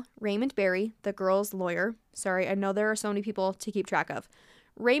of all, Raymond Berry, the girls' lawyer, sorry, I know there are so many people to keep track of,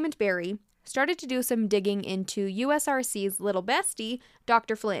 Raymond Berry started to do some digging into USRC's little bestie,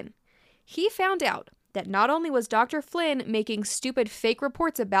 Dr. Flynn. He found out that not only was Dr. Flynn making stupid fake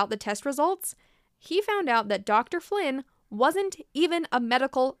reports about the test results, he found out that Dr. Flynn wasn't even a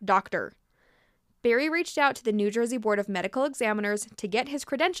medical doctor. Berry reached out to the New Jersey Board of Medical Examiners to get his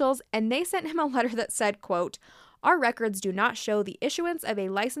credentials, and they sent him a letter that said, quote, our records do not show the issuance of a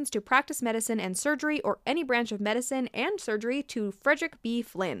license to practice medicine and surgery or any branch of medicine and surgery to Frederick B.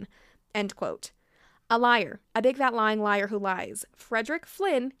 Flynn, end quote. A liar, a big fat lying liar who lies. Frederick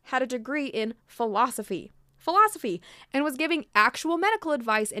Flynn had a degree in philosophy, and was giving actual medical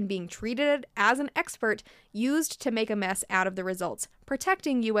advice and being treated as an expert used to make a mess out of the results,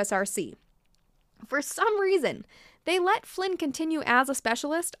 protecting USRC. For some reason, they let Flynn continue as a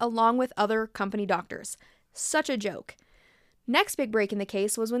specialist along with other company doctors. Such a joke. Next big break in the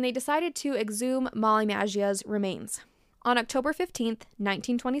case was when they decided to exhume Molly Maggia's remains. On October 15th,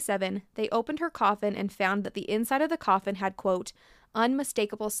 1927, they opened her coffin and found that the inside of the coffin had, quote,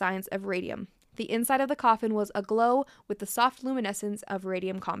 unmistakable signs of radium. The inside of the coffin was aglow with the soft luminescence of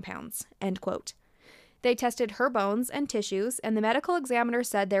radium compounds, end quote. They tested her bones and tissues, and the medical examiner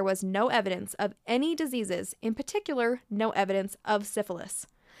said there was no evidence of any diseases, in particular, no evidence of syphilis.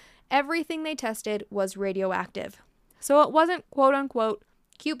 Everything they tested was radioactive. So it wasn't quote-unquote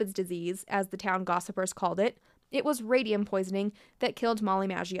Cupid's disease, as the town gossipers called it. It was radium poisoning that killed Molly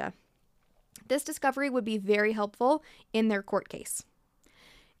Maggia. This discovery would be very helpful in their court case.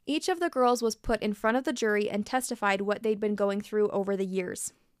 Each of the girls was put in front of the jury and testified what they'd been going through over the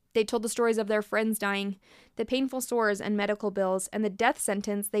years. They told the stories of their friends dying, the painful sores and medical bills, and the death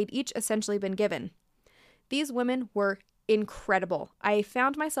sentence they'd each essentially been given. These women were incredible. I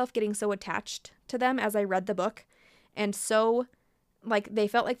found myself getting so attached to them as I read the book, and so, they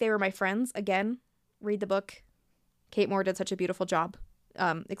felt like they were my friends. Again, read the book. Kate Moore did such a beautiful job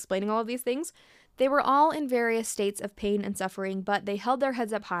explaining all of these things. They were all in various states of pain and suffering, but they held their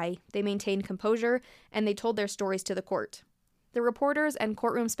heads up high, they maintained composure, and they told their stories to the court. The reporters and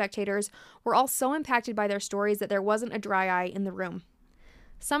courtroom spectators were all so impacted by their stories that there wasn't a dry eye in the room.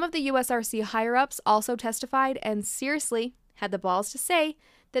 Some of the USRC higher-ups also testified and seriously had the balls to say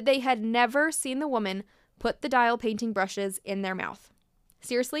that they had never seen the woman put the dial painting brushes in their mouth.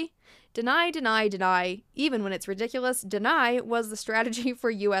 Seriously? Deny, deny, deny. Even when it's ridiculous, deny was the strategy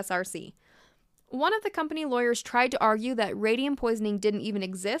for USRC. One of the company lawyers tried to argue that radium poisoning didn't even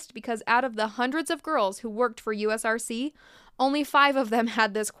exist because out of the hundreds of girls who worked for USRC, only 5 of them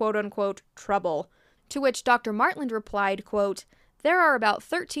had this quote-unquote trouble. To which Dr. Martland replied, quote, "There are about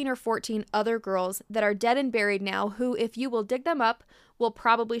 13 or 14 other girls that are dead and buried now who, if you will dig them up, will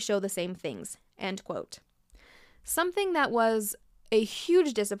probably show the same things." End quote. Something that was a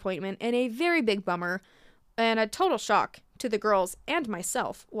huge disappointment and a very big bummer and a total shock to the girls and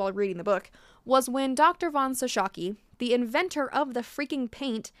myself while reading the book was when Dr. von Soschaki, the inventor of the freaking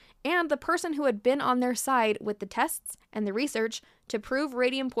paint and the person who had been on their side with the tests and the research to prove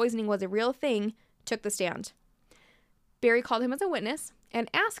radium poisoning was a real thing, took the stand. Barry called him as a witness and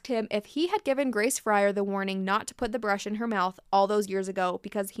asked him if he had given Grace Fryer the warning not to put the brush in her mouth all those years ago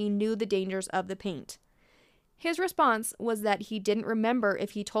because he knew the dangers of the paint. His response was that he didn't remember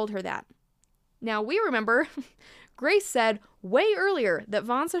if he told her that. Now, we remember Grace said way earlier that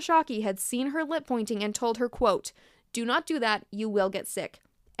von Soschaki had seen her lip pointing and told her, quote, "Do not do that, you will get sick,"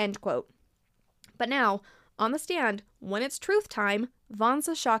 end quote. But now, on the stand, when it's truth time, von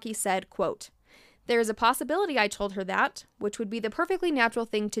Soschaki said, quote, "There is a possibility I told her that, which would be the perfectly natural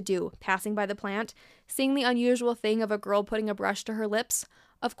thing to do, passing by the plant, seeing the unusual thing of a girl putting a brush to her lips.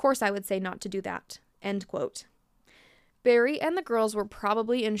 Of course I would say not to do that," end quote. Barry and the girls were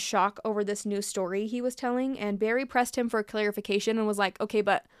probably in shock over this new story he was telling, and Barry pressed him for clarification and was like, "Okay,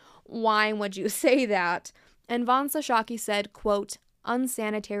 but why would you say that?" And von Soschaki said, quote,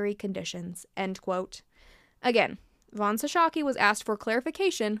 "Unsanitary conditions," end quote. Again, von Soschaki was asked for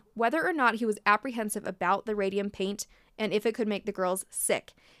clarification whether or not he was apprehensive about the radium paint and if it could make the girls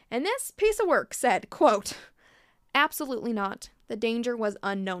sick. And this piece of work said, quote, "Absolutely not. The danger was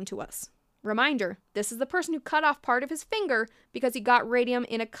unknown to us." Reminder, this is the person who cut off part of his finger because he got radium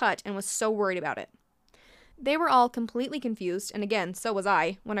in a cut and was so worried about it. They were all completely confused, and again, so was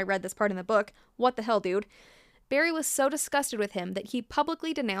I when I read this part in the book. What the hell, dude? Barry was so disgusted with him that he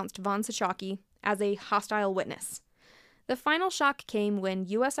publicly denounced von Soschaki as a hostile witness. The final shock came when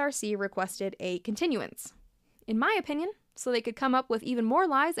USRC requested a continuance. In my opinion, so they could come up with even more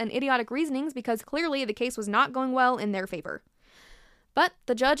lies and idiotic reasonings because clearly the case was not going well in their favor. But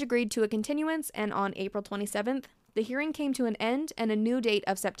the judge agreed to a continuance, and on April 27th, the hearing came to an end and a new date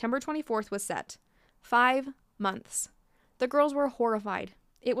of September 24th was set. 5 months. The girls were horrified.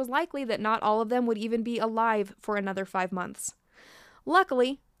 It was likely that not all of them would even be alive for another 5 months.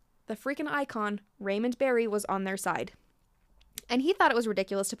 Luckily, the freaking icon, Raymond Barry, was on their side. And he thought it was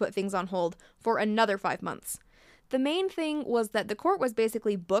ridiculous to put things on hold for another 5 months. The main thing was that the court was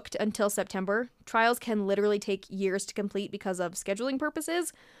basically booked until September. Trials can literally take years to complete because of scheduling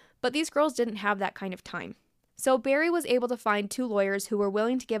purposes, but these girls didn't have that kind of time. So Barry was able to find 2 lawyers who were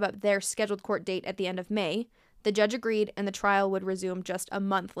willing to give up their scheduled court date at the end of May. The judge agreed, and the trial would resume just a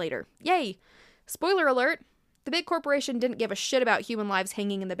month later. Yay! Spoiler alert, the big corporation didn't give a shit about human lives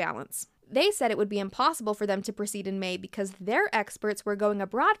hanging in the balance. They said it would be impossible for them to proceed in May because their experts were going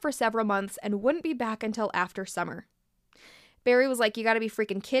abroad for several months and wouldn't be back until after summer. Barry was like, "You gotta be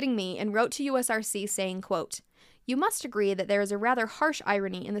freaking kidding me," and wrote to USRC saying, quote, "You must agree that there is a rather harsh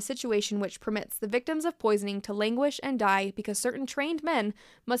irony in the situation which permits the victims of poisoning to languish and die because certain trained men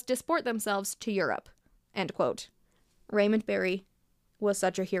must disport themselves to Europe," end quote. Raymond Barry was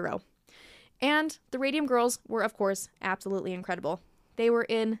such a hero. And the Radium Girls were, of course, absolutely incredible. They were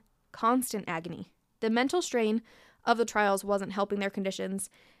in constant agony. The mental strain of the trials wasn't helping their conditions,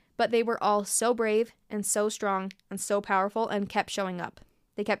 but they were all so brave and so strong and so powerful and kept showing up.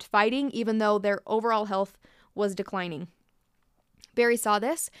 They kept fighting even though their overall health was declining. Barry saw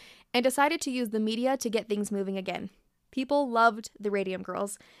this and decided to use the media to get things moving again. People loved the Radium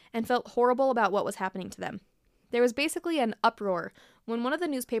Girls and felt horrible about what was happening to them. There was basically an uproar when one of the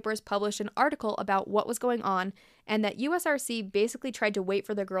newspapers published an article about what was going on and that USRC basically tried to wait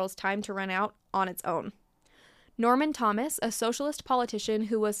for the girls' time to run out on its own. Norman Thomas, a socialist politician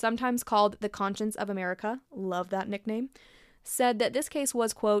who was sometimes called the conscience of America, love that nickname, said that this case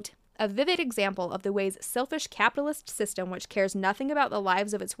was, quote, a vivid example of the ways selfish capitalist system which cares nothing about the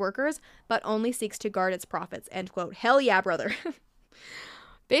lives of its workers but only seeks to guard its profits, end quote. Hell yeah, brother.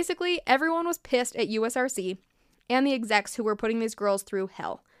 Basically, everyone was pissed at USRC and the execs who were putting these girls through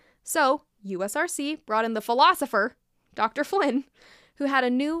hell. So, USRC brought in the philosopher, Dr. Flynn, who had a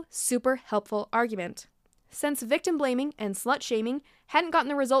new, super helpful argument. Since victim blaming and slut shaming hadn't gotten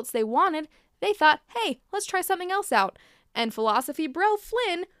the results they wanted, they thought, hey, let's try something else out. And philosophy bro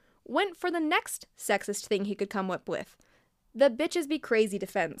Flynn went for the next sexist thing he could come up with. The bitches be crazy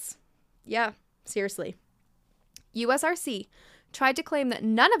defense. Yeah, seriously. USRC tried to claim that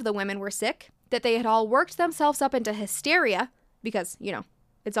none of the women were sick, that they had all worked themselves up into hysteria, because, you know,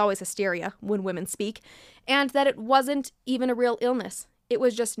 it's always hysteria when women speak, and that it wasn't even a real illness. It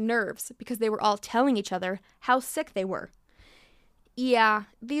was just nerves, because they were all telling each other how sick they were. Yeah,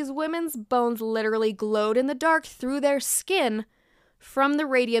 these women's bones literally glowed in the dark through their skin from the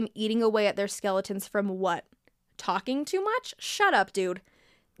radium eating away at their skeletons from what? Talking too much? Shut up, dude.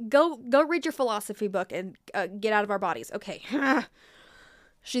 Go read your philosophy book and get out of our bodies. Okay.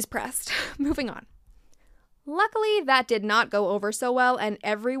 She's pressed. Moving on. Luckily, that did not go over so well, and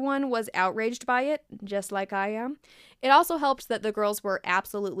everyone was outraged by it, just like I am. It also helped that the girls were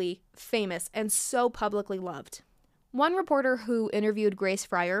absolutely famous and so publicly loved. One reporter who interviewed Grace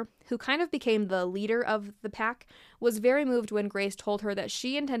Fryer, who kind of became the leader of the pack, was very moved when Grace told her that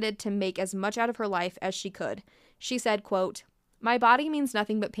she intended to make as much out of her life as she could. She said, quote, my body means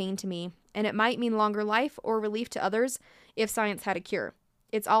nothing but pain to me, and it might mean longer life or relief to others if science had a cure.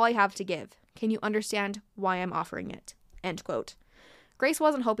 It's all I have to give. Can you understand why I'm offering it? End quote. Grace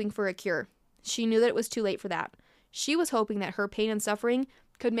wasn't hoping for a cure. She knew that it was too late for that. She was hoping that her pain and suffering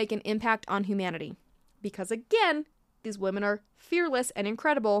could make an impact on humanity. Because again, these women are fearless and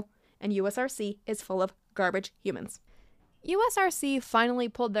incredible, and USRC is full of garbage humans. USRC finally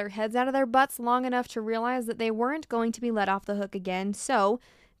pulled their heads out of their butts long enough to realize that they weren't going to be let off the hook again, so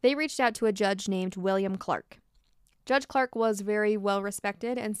they reached out to a judge named William Clark. Judge Clark was very well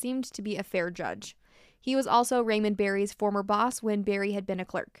respected and seemed to be a fair judge. He was also Raymond Barry's former boss when Barry had been a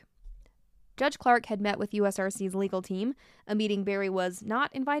clerk. Judge Clark had met with USRC's legal team, a meeting Barry was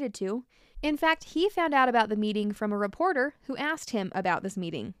not invited to. In fact, he found out about the meeting from a reporter who asked him about this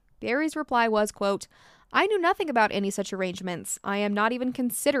meeting. Barry's reply was, quote, I knew nothing about any such arrangements. I am not even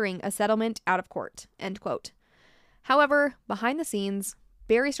considering a settlement out of court, end quote. However, behind the scenes,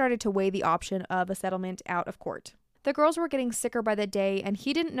 Barry started to weigh the option of a settlement out of court. The girls were getting sicker by the day, and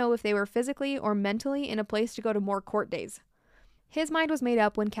he didn't know if they were physically or mentally in a place to go to more court days. His mind was made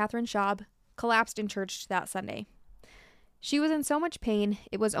up when Catherine Schaub collapsed in church that Sunday. She was in so much pain,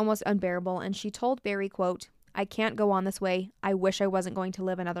 it was almost unbearable, and she told Barry, quote, I can't go on this way. I wish I wasn't going to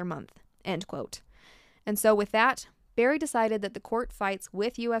live another month, end quote. And so with that, Barry decided that the court fights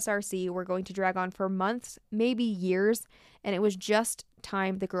with USRC were going to drag on for months, maybe years, and it was just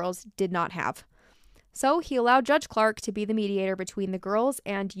time the girls did not have. So he allowed Judge Clark to be the mediator between the girls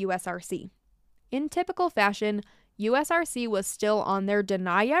and USRC. In typical fashion, USRC was still on their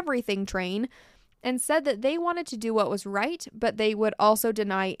deny everything train and said that they wanted to do what was right, but they would also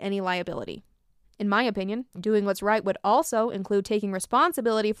deny any liability. In my opinion, doing what's right would also include taking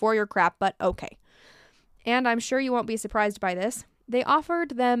responsibility for your crap, but okay. And I'm sure you won't be surprised by this. They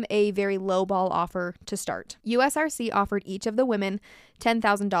offered them a very lowball offer to start. USRC offered each of the women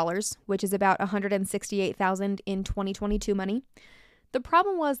 $10,000, which is about $168,000 in 2022 money. The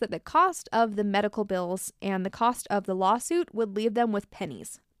problem was that the cost of the medical bills and the cost of the lawsuit would leave them with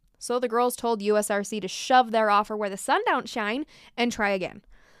pennies. So the girls told USRC to shove their offer where the sun don't shine and try again.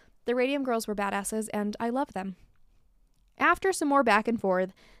 The Radium Girls were badasses, and I love them. After some more back and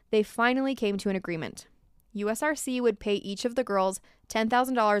forth, they finally came to an agreement. USRC would pay each of the girls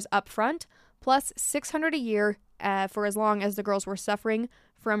 $10,000 up front, plus $600 a year for as long as the girls were suffering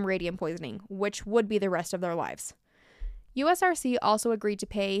from radium poisoning, which would be the rest of their lives. USRC also agreed to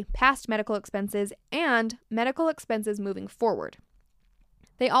pay past medical expenses and medical expenses moving forward.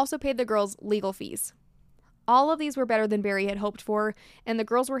 They also paid the girls legal fees. All of these were better than Barry had hoped for, and the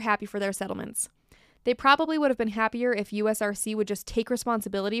girls were happy for their settlements. They probably would have been happier if USRC would just take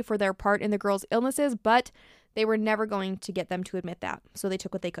responsibility for their part in the girls' illnesses, but they were never going to get them to admit that, so they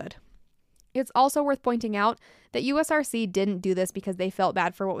took what they could. It's also worth pointing out that USRC didn't do this because they felt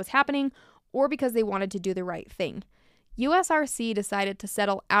bad for what was happening or because they wanted to do the right thing. USRC decided to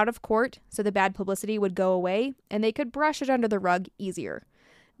settle out of court so the bad publicity would go away and they could brush it under the rug easier.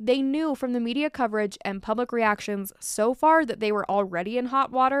 They knew from the media coverage and public reactions so far that they were already in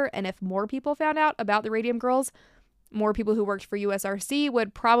hot water, and if more people found out about the Radium Girls, more people who worked for USRC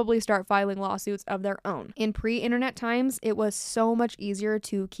would probably start filing lawsuits of their own. In pre-internet times, it was so much easier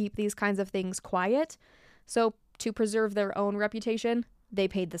to keep these kinds of things quiet, so to preserve their own reputation, they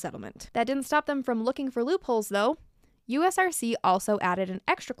paid the settlement. That didn't stop them from looking for loopholes, though. USRC also added an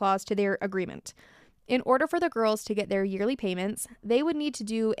extra clause to their agreement. In order for the girls to get their yearly payments, they would need to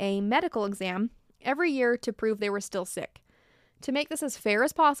do a medical exam every year to prove they were still sick. To make this as fair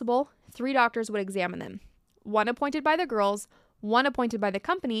as possible, 3 doctors would examine them. 1 appointed by the girls, 1 appointed by the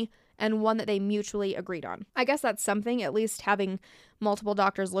company, and 1 that they mutually agreed on. I guess that's something. At least having multiple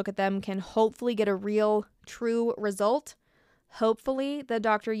doctors look at them can hopefully get a real, true result. Hopefully, the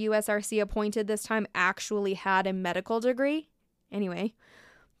doctor USRC appointed this time actually had a medical degree. Anyway,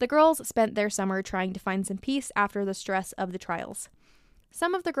 the girls spent their summer trying to find some peace after the stress of the trials.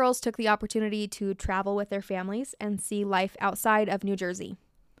 Some of the girls took the opportunity to travel with their families and see life outside of New Jersey.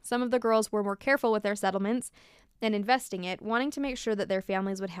 Some of the girls were more careful with their settlements and investing it, wanting to make sure that their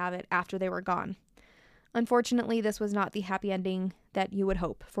families would have it after they were gone. Unfortunately, this was not the happy ending that you would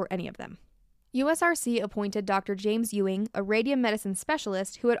hope for any of them. USRC appointed Dr. James Ewing, a radium medicine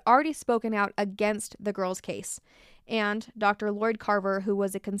specialist who had already spoken out against the girls' case, and Dr. Lloyd Carver, who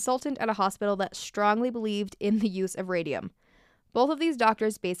was a consultant at a hospital that strongly believed in the use of radium. Both of these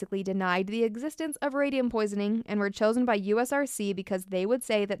doctors basically denied the existence of radium poisoning and were chosen by USRC because they would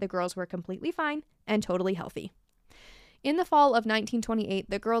say that the girls were completely fine and totally healthy. In the fall of 1928,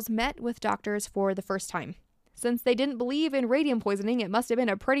 the girls met with doctors for the first time. Since they didn't believe in radium poisoning, it must have been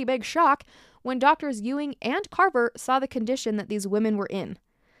a pretty big shock when Doctors Ewing and Carver saw the condition that these women were in.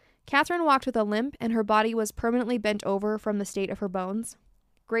 Catherine walked with a limp, and her body was permanently bent over from the state of her bones.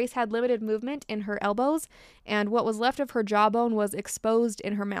 Grace had limited movement in her elbows, and what was left of her jawbone was exposed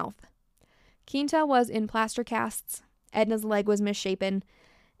in her mouth. Quinta was in plaster casts, Edna's leg was misshapen,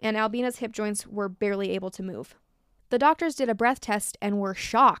 and Albina's hip joints were barely able to move. The doctors did a breath test and were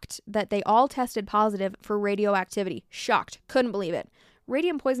shocked that they all tested positive for radioactivity. Shocked. Couldn't believe it.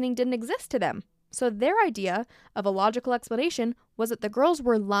 Radium poisoning didn't exist to them. So their idea of a logical explanation was that the girls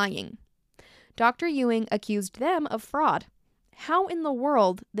were lying. Dr. Ewing accused them of fraud. How in the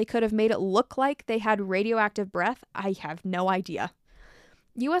world they could have made it look like they had radioactive breath, I have no idea.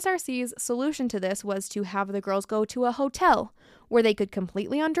 USRC's solution to this was to have the girls go to a hotel where they could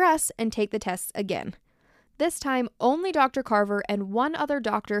completely undress and take the tests again. This time, only Dr. Carver and 1 other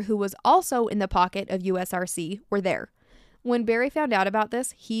doctor who was also in the pocket of USRC were there. When Barry found out about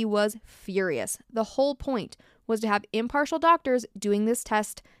this, he was furious. The whole point was to have impartial doctors doing this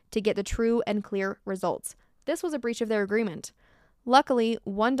test to get the true and clear results. This was a breach of their agreement. Luckily,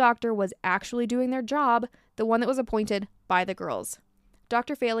 1 doctor was actually doing their job, the one that was appointed by the girls.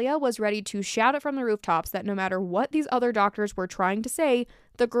 Dr. Falia was ready to shout it from the rooftops that no matter what these other doctors were trying to say,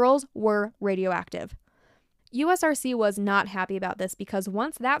 the girls were radioactive. USRC was not happy about this because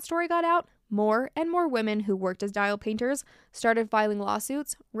once that story got out, more and more women who worked as dial painters started filing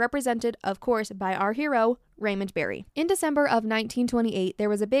lawsuits, represented, of course, by our hero, Raymond Barry. In December of 1928, there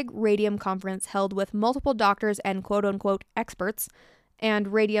was a big radium conference held with multiple doctors and quote-unquote experts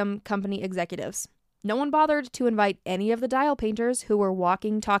and radium company executives. No one bothered to invite any of the dial painters who were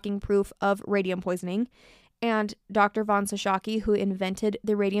walking, talking proof of radium poisoning, and Dr. von Sashaki, who invented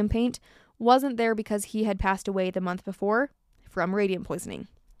the radium paint, wasn't there because he had passed away the month before from radium poisoning.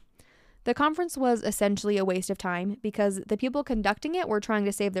 The conference was essentially a waste of time because the people conducting it were trying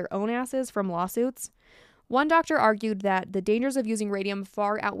to save their own asses from lawsuits. One doctor argued that the dangers of using radium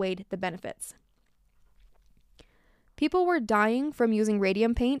far outweighed the benefits. People were dying from using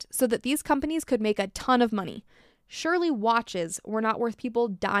radium paint so that these companies could make a ton of money. Surely watches were not worth people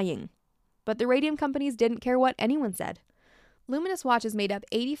dying. But the radium companies didn't care what anyone said. Luminous watches made up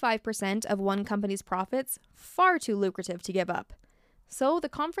 85% of one company's profits, far too lucrative to give up. So the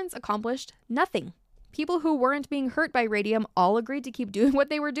conference accomplished nothing. People who weren't being hurt by radium all agreed to keep doing what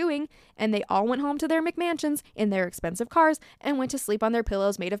they were doing, and they all went home to their McMansions in their expensive cars and went to sleep on their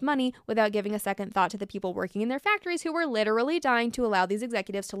pillows made of money without giving a second thought to the people working in their factories who were literally dying to allow these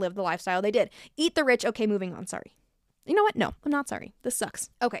executives to live the lifestyle they did. Eat the rich. Okay, moving on. Sorry. You know what? No, I'm not sorry. This sucks.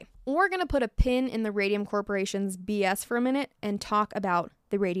 Okay, we're going to put a pin in the Radium Corporation's BS for a minute and talk about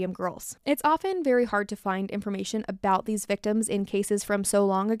the Radium Girls. It's often very hard to find information about these victims in cases from so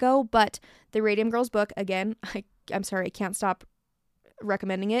long ago, but the Radium Girls book, again, I'm sorry, I can't stop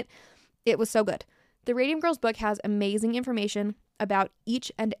recommending it. It was so good. The Radium Girls book has amazing information about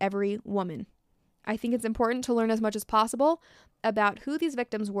each and every woman. I think it's important to learn as much as possible about who these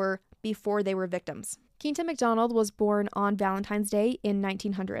victims were before they were victims. Quinta McDonald was born on Valentine's Day in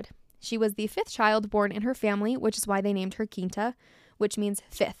 1900. She was the 5th child born in her family, which is why they named her Quinta, which means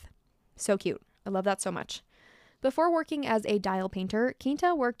 5th. So cute. I love that so much. Before working as a dial painter,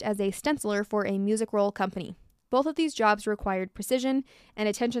 Quinta worked as a stenciler for a music roll company. Both of these jobs required precision and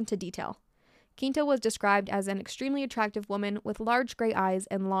attention to detail. Quinta was described as an extremely attractive woman with large gray eyes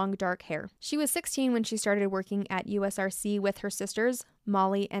and long dark hair. She was 16 when she started working at USRC with her sisters,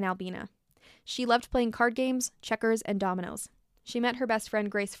 Molly and Albina. She loved playing card games, checkers, and dominoes. She met her best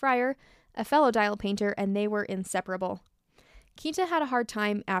friend Grace Fryer, a fellow dial painter, and they were inseparable. Quinta had a hard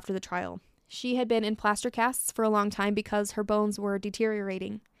time after the trial. She had been in plaster casts for a long time because her bones were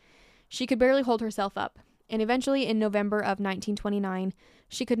deteriorating. She could barely hold herself up, and eventually in November of 1929,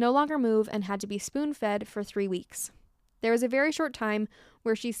 she could no longer move and had to be spoon-fed for 3 weeks. There was a very short time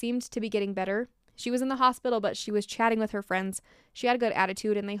where she seemed to be getting better. She was in the hospital, but she was chatting with her friends. She had a good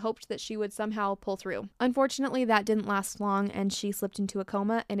attitude, and they hoped that she would somehow pull through. Unfortunately, that didn't last long, and she slipped into a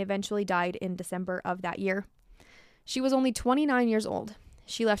coma and eventually died in December of that year. She was only 29 years old.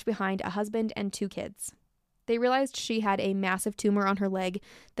 She left behind a husband and 2 kids. They realized she had a massive tumor on her leg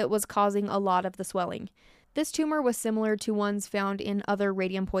that was causing a lot of the swelling. This tumor was similar to ones found in other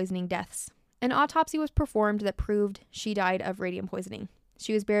radium poisoning deaths. An autopsy was performed that proved she died of radium poisoning.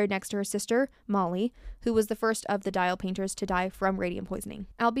 She was buried next to her sister, Molly, who was the first of the dial painters to die from radium poisoning.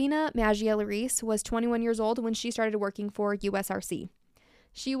 Albina Maggia-Larice was 21 years old when she started working for USRC.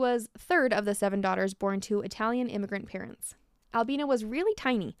 She was 3rd of the 7 daughters born to Italian immigrant parents. Albina was really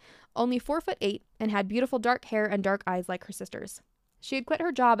tiny, only 4'8", and had beautiful dark hair and dark eyes like her sisters. She had quit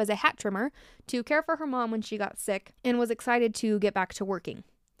her job as a hat trimmer to care for her mom when she got sick and was excited to get back to working.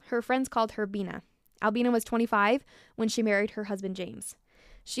 Her friends called her Bina. Albina was 25 when she married her husband James.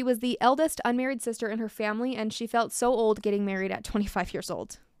 She was the eldest unmarried sister in her family, and she felt so old getting married at 25 years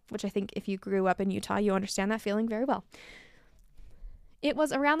old, which I think if you grew up in Utah, you understand that feeling very well. It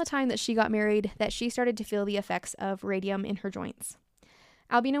was around the time that she got married that she started to feel the effects of radium in her joints.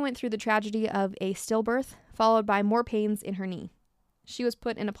 Albina went through the tragedy of a stillbirth, followed by more pains in her knee. She was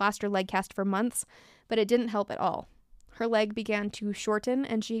put in a plaster leg cast for months, but it didn't help at all. Her leg began to shorten,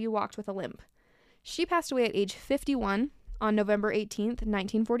 and she walked with a limp. She passed away at age 51 on November 18th,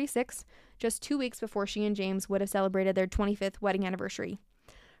 1946, just 2 weeks before she and James would have celebrated their 25th wedding anniversary.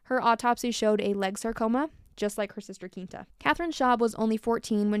 Her autopsy showed a leg sarcoma, just like her sister Quinta. Catherine Schaub was only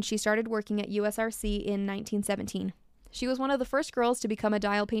 14 when she started working at USRC in 1917. She was one of the first girls to become a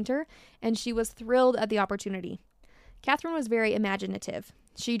dial painter, and she was thrilled at the opportunity. Catherine was very imaginative.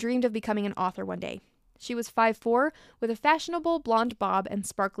 She dreamed of becoming an author one day. She was 5'4", with a fashionable blonde bob and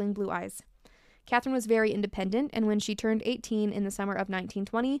sparkling blue eyes. Catherine was very independent, and when she turned 18 in the summer of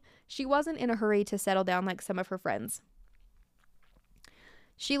 1920, she wasn't in a hurry to settle down like some of her friends.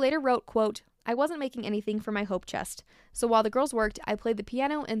 She later wrote, quote, "I wasn't making anything for my hope chest, so while the girls worked, I played the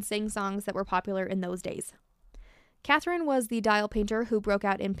piano and sang songs that were popular in those days." Catherine was the dial painter who broke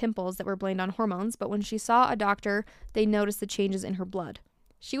out in pimples that were blamed on hormones, but when she saw a doctor, they noticed the changes in her blood.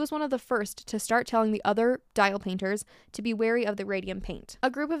 She was one of the first to start telling the other dial painters to be wary of the radium paint. A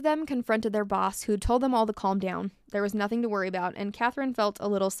group of them confronted their boss, who told them all to calm down. There was nothing to worry about, and Catherine felt a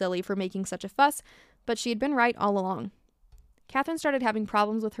little silly for making such a fuss, but she had been right all along. Catherine started having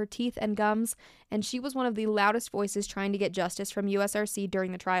problems with her teeth and gums, and she was one of the loudest voices trying to get justice from USRC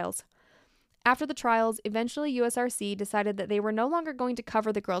during the trials. After the trials, eventually USRC decided that they were no longer going to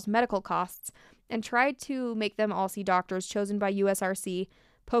cover the girls' medical costs and tried to make them all see doctors chosen by USRC,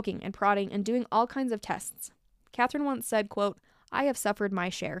 poking and prodding and doing all kinds of tests. Catherine once said, quote, "I have suffered my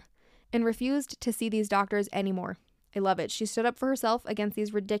share," and refused to see these doctors anymore. I love it. She stood up for herself against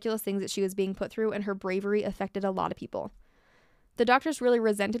these ridiculous things that she was being put through, and her bravery affected a lot of people. The doctors really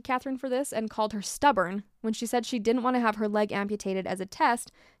resented Catherine for this and called her stubborn when she said she didn't want to have her leg amputated as a test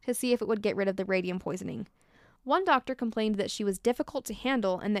to see if it would get rid of the radium poisoning. One doctor complained that she was difficult to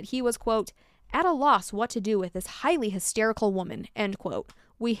handle and that he was, quote, "at a loss what to do with this highly hysterical woman," end quote.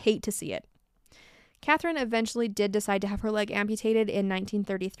 We hate to see it. Catherine eventually did decide to have her leg amputated in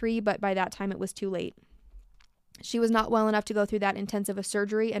 1933, but by that time it was too late. She was not well enough to go through that intensive a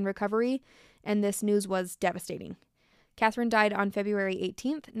surgery and recovery, and this news was devastating. Catherine died on February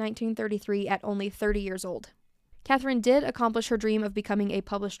 18th, 1933, at only 30 years old. Catherine did accomplish her dream of becoming a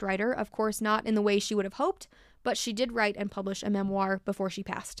published writer, of course not in the way she would have hoped, but she did write and publish a memoir before she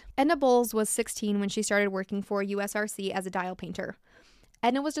passed. Edna Bowles was 16 when she started working for USRC as a dial painter.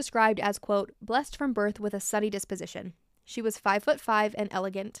 Edna was described as, quote, "blessed from birth with a sunny disposition." She was 5'5" and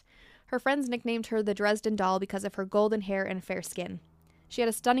elegant. Her friends nicknamed her the Dresden doll because of her golden hair and fair skin. She had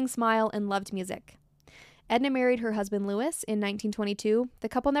a stunning smile and loved music. Edna married her husband Louis in 1922. The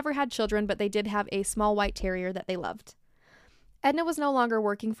couple never had children, but they did have a small white terrier that they loved. Edna was no longer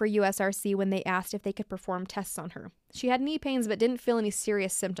working for USRC when they asked if they could perform tests on her. She had knee pains but didn't feel any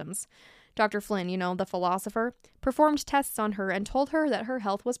serious symptoms. Dr. Flynn, the philosopher, performed tests on her and told her that her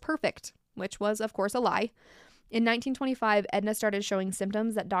health was perfect, which was, of course, a lie. In 1925, Edna started showing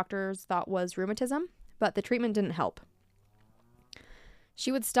symptoms that doctors thought was rheumatism, but the treatment didn't help.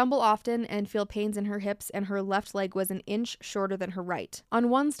 She would stumble often and feel pains in her hips, and her left leg was an inch shorter than her right. On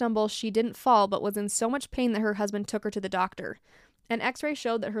one stumble, she didn't fall, but was in so much pain that her husband took her to the doctor. An x-ray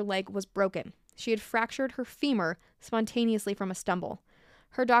showed that her leg was broken. She had fractured her femur spontaneously from a stumble.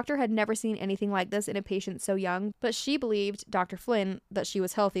 Her doctor had never seen anything like this in a patient so young, but she believed, Dr. Flynn, that she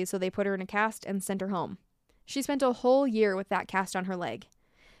was healthy, so they put her in a cast and sent her home. She spent a whole year with that cast on her leg.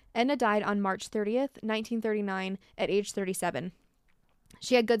 Edna died on March 30th, 1939, at age 37.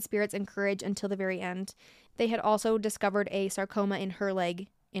 She had good spirits and courage until the very end. They had also discovered a sarcoma in her leg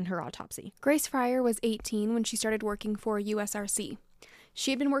in her autopsy. Grace Fryer was 18 when she started working for USRC.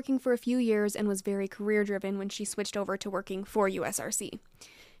 She had been working for a few years and was very career-driven when she switched over to working for USRC.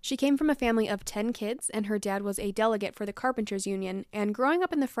 She came from a family of 10 kids, and her dad was a delegate for the Carpenters Union, and growing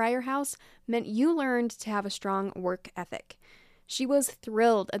up in the Fryer house meant you learned to have a strong work ethic. She was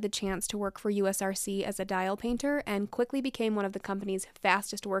thrilled at the chance to work for USRC as a dial painter and quickly became one of the company's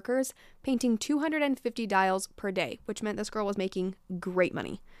fastest workers, painting 250 dials per day, which meant this girl was making great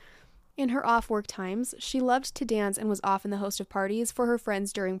money. In her off-work times, she loved to dance and was often the host of parties for her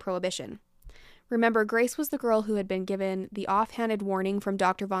friends during Prohibition. Remember, Grace was the girl who had been given the offhanded warning from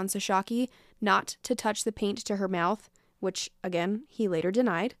Dr. von Sashaki not to touch the paint to her mouth, which, again, he later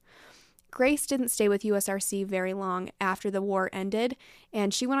denied. Grace didn't stay with USRC very long after the war ended,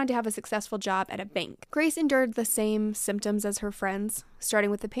 and she went on to have a successful job at a bank. Grace endured the same symptoms as her friends, starting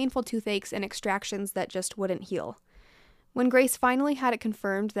with the painful toothaches and extractions that just wouldn't heal. When Grace finally had it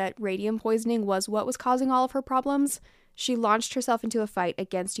confirmed that radium poisoning was what was causing all of her problems, she launched herself into a fight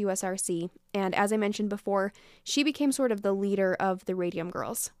against USRC, and as I mentioned before, she became sort of the leader of the Radium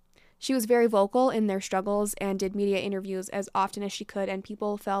Girls. She was very vocal in their struggles and did media interviews as often as she could, and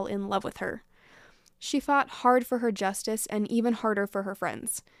people fell in love with her. She fought hard for her justice and even harder for her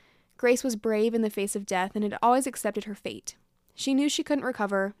friends. Grace was brave in the face of death and had always accepted her fate. She knew she couldn't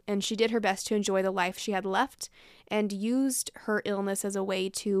recover, and she did her best to enjoy the life she had left and used her illness as a way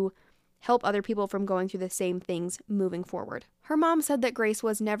to help other people from going through the same things moving forward. Her mom said that Grace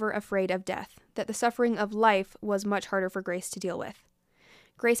was never afraid of death, that the suffering of life was much harder for Grace to deal with.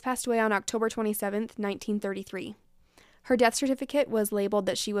 Grace passed away on October 27, 1933. Her death certificate was labeled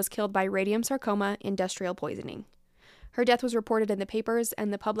that she was killed by radium sarcoma industrial poisoning. Her death was reported in the papers,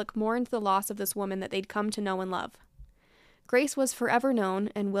 and the public mourned the loss of this woman that they'd come to know and love. Grace was forever known,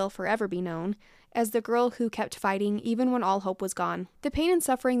 and will forever be known, as the girl who kept fighting even when all hope was gone. The pain and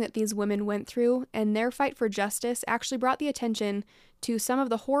suffering that these women went through, and their fight for justice, actually brought the attention to some of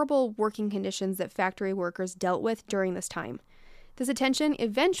the horrible working conditions that factory workers dealt with during this time. This attention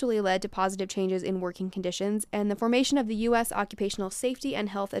eventually led to positive changes in working conditions and the formation of the U.S. Occupational Safety and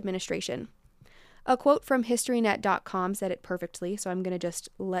Health Administration. A quote from HistoryNet.com said it perfectly, so I'm going to just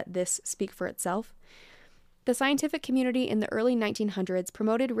let this speak for itself. The scientific community in the early 1900s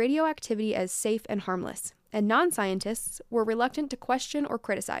promoted radioactivity as safe and harmless, and non-scientists were reluctant to question or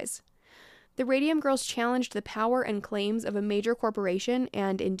criticize. The Radium Girls challenged the power and claims of a major corporation,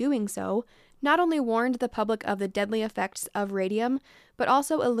 and in doing so, not only warned the public of the deadly effects of radium, but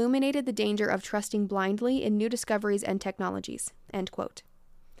also illuminated the danger of trusting blindly in new discoveries and technologies." End quote.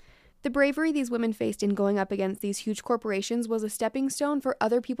 The bravery these women faced in going up against these huge corporations was a stepping stone for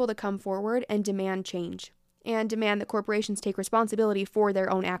other people to come forward and demand change, and demand that corporations take responsibility for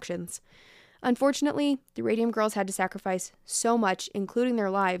their own actions. Unfortunately, the Radium Girls had to sacrifice so much, including their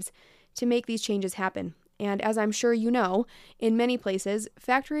lives, to make these changes happen. And as I'm sure you know, in many places,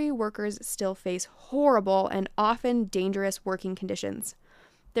 factory workers still face horrible and often dangerous working conditions.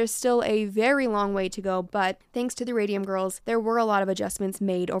 There's still a very long way to go, but thanks to the Radium Girls, there were a lot of adjustments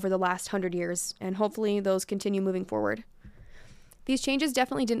made over the last 100 years, and hopefully those continue moving forward. These changes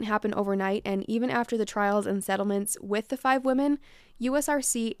definitely didn't happen overnight, and even after the trials and settlements with the 5 women,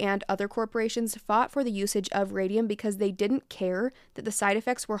 USRC and other corporations fought for the usage of radium because they didn't care that the side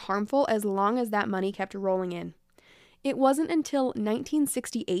effects were harmful as long as that money kept rolling in. It wasn't until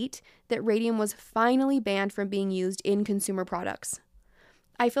 1968 that radium was finally banned from being used in consumer products.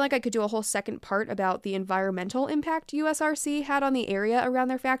 I feel like I could do a whole second part about the environmental impact USRC had on the area around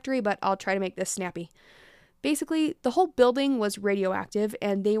their factory, but I'll try to make this snappy. Basically, the whole building was radioactive,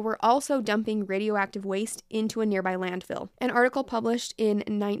 and they were also dumping radioactive waste into a nearby landfill. An article published in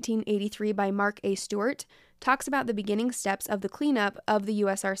 1983 by Mark A. Stewart talks about the beginning steps of the cleanup of the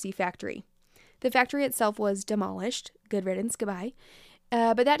USRC factory. The factory itself was demolished, good riddance, goodbye,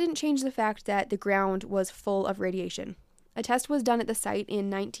 but that didn't change the fact that the ground was full of radiation. A test was done at the site in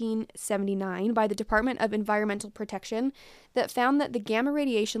 1979 by the Department of Environmental Protection that found that the gamma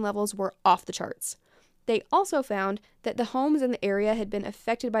radiation levels were off the charts. They also found that the homes in the area had been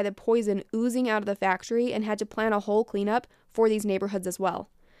affected by the poison oozing out of the factory and had to plan a whole cleanup for these neighborhoods as well.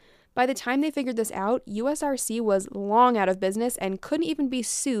 By the time they figured this out, USRC was long out of business and couldn't even be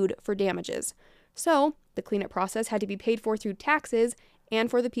sued for damages. So, the cleanup process had to be paid for through taxes and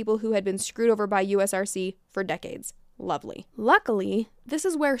for the people who had been screwed over by USRC for decades. Lovely. Luckily, this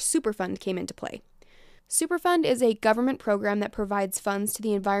is where Superfund came into play. Superfund is a government program that provides funds to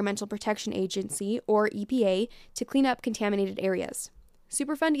the Environmental Protection Agency, or EPA, to clean up contaminated areas.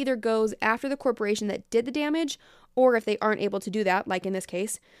 Superfund either goes after the corporation that did the damage, or if they aren't able to do that, like in this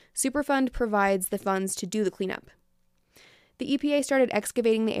case, Superfund provides the funds to do the cleanup. The EPA started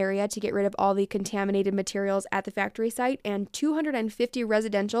excavating the area to get rid of all the contaminated materials at the factory site and 250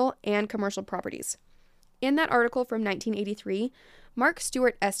 residential and commercial properties. In that article from 1983, Mark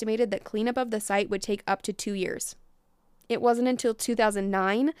Stewart estimated that cleanup of the site would take up to 2 years. It wasn't until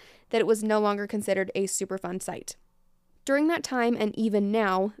 2009 that it was no longer considered a Superfund site. During that time, and even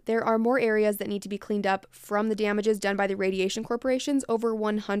now, there are more areas that need to be cleaned up from the damages done by the radiation corporations over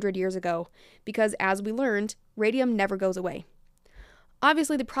 100 years ago, because as we learned, radium never goes away.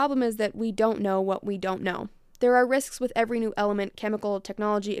 Obviously, the problem is that we don't know what we don't know. There are risks with every new element, chemical,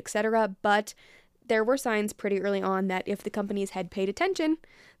 technology, etc., but there were signs pretty early on that if the companies had paid attention,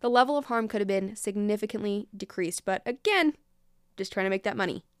 the level of harm could have been significantly decreased. But again, just trying to make that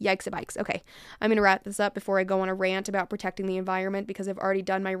money. Yikes a bikes. Okay, I'm going to wrap this up before I go on a rant about protecting the environment because I've already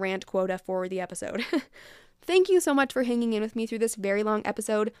done my rant quota for the episode. Thank you so much for hanging in with me through this very long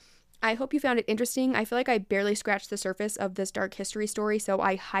episode. I hope you found it interesting. I feel like I barely scratched the surface of this dark history story, so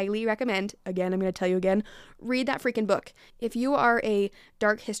I highly recommend, again, I'm going to tell you again, read that freaking book. If you are a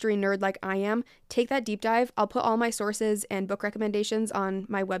dark history nerd like I am, take that deep dive. I'll put all my sources and book recommendations on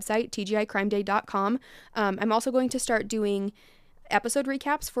my website, tgicrimeday.com. I'm also going to start doing episode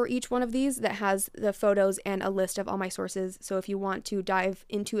recaps for each one of these that has the photos and a list of all my sources, so if you want to dive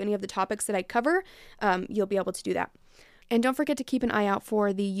into any of the topics that I cover, you'll be able to do that. And don't forget to keep an eye out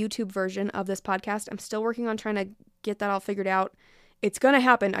for the YouTube version of this podcast. I'm still working on trying to get that all figured out. It's going to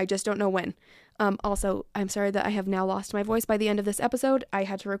happen. I just don't know when. Also, I'm sorry that I have now lost my voice by the end of this episode. I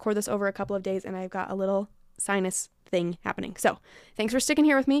had to record this over a couple of days and I've got a little sinus thing happening. So thanks for sticking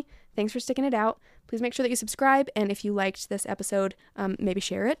here with me. Thanks for sticking it out. Please make sure that you subscribe. And if you liked this episode, maybe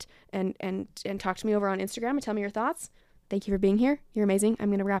share it and talk to me over on Instagram and tell me your thoughts. Thank you for being here. You're amazing. I'm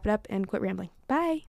going to wrap it up and quit rambling. Bye.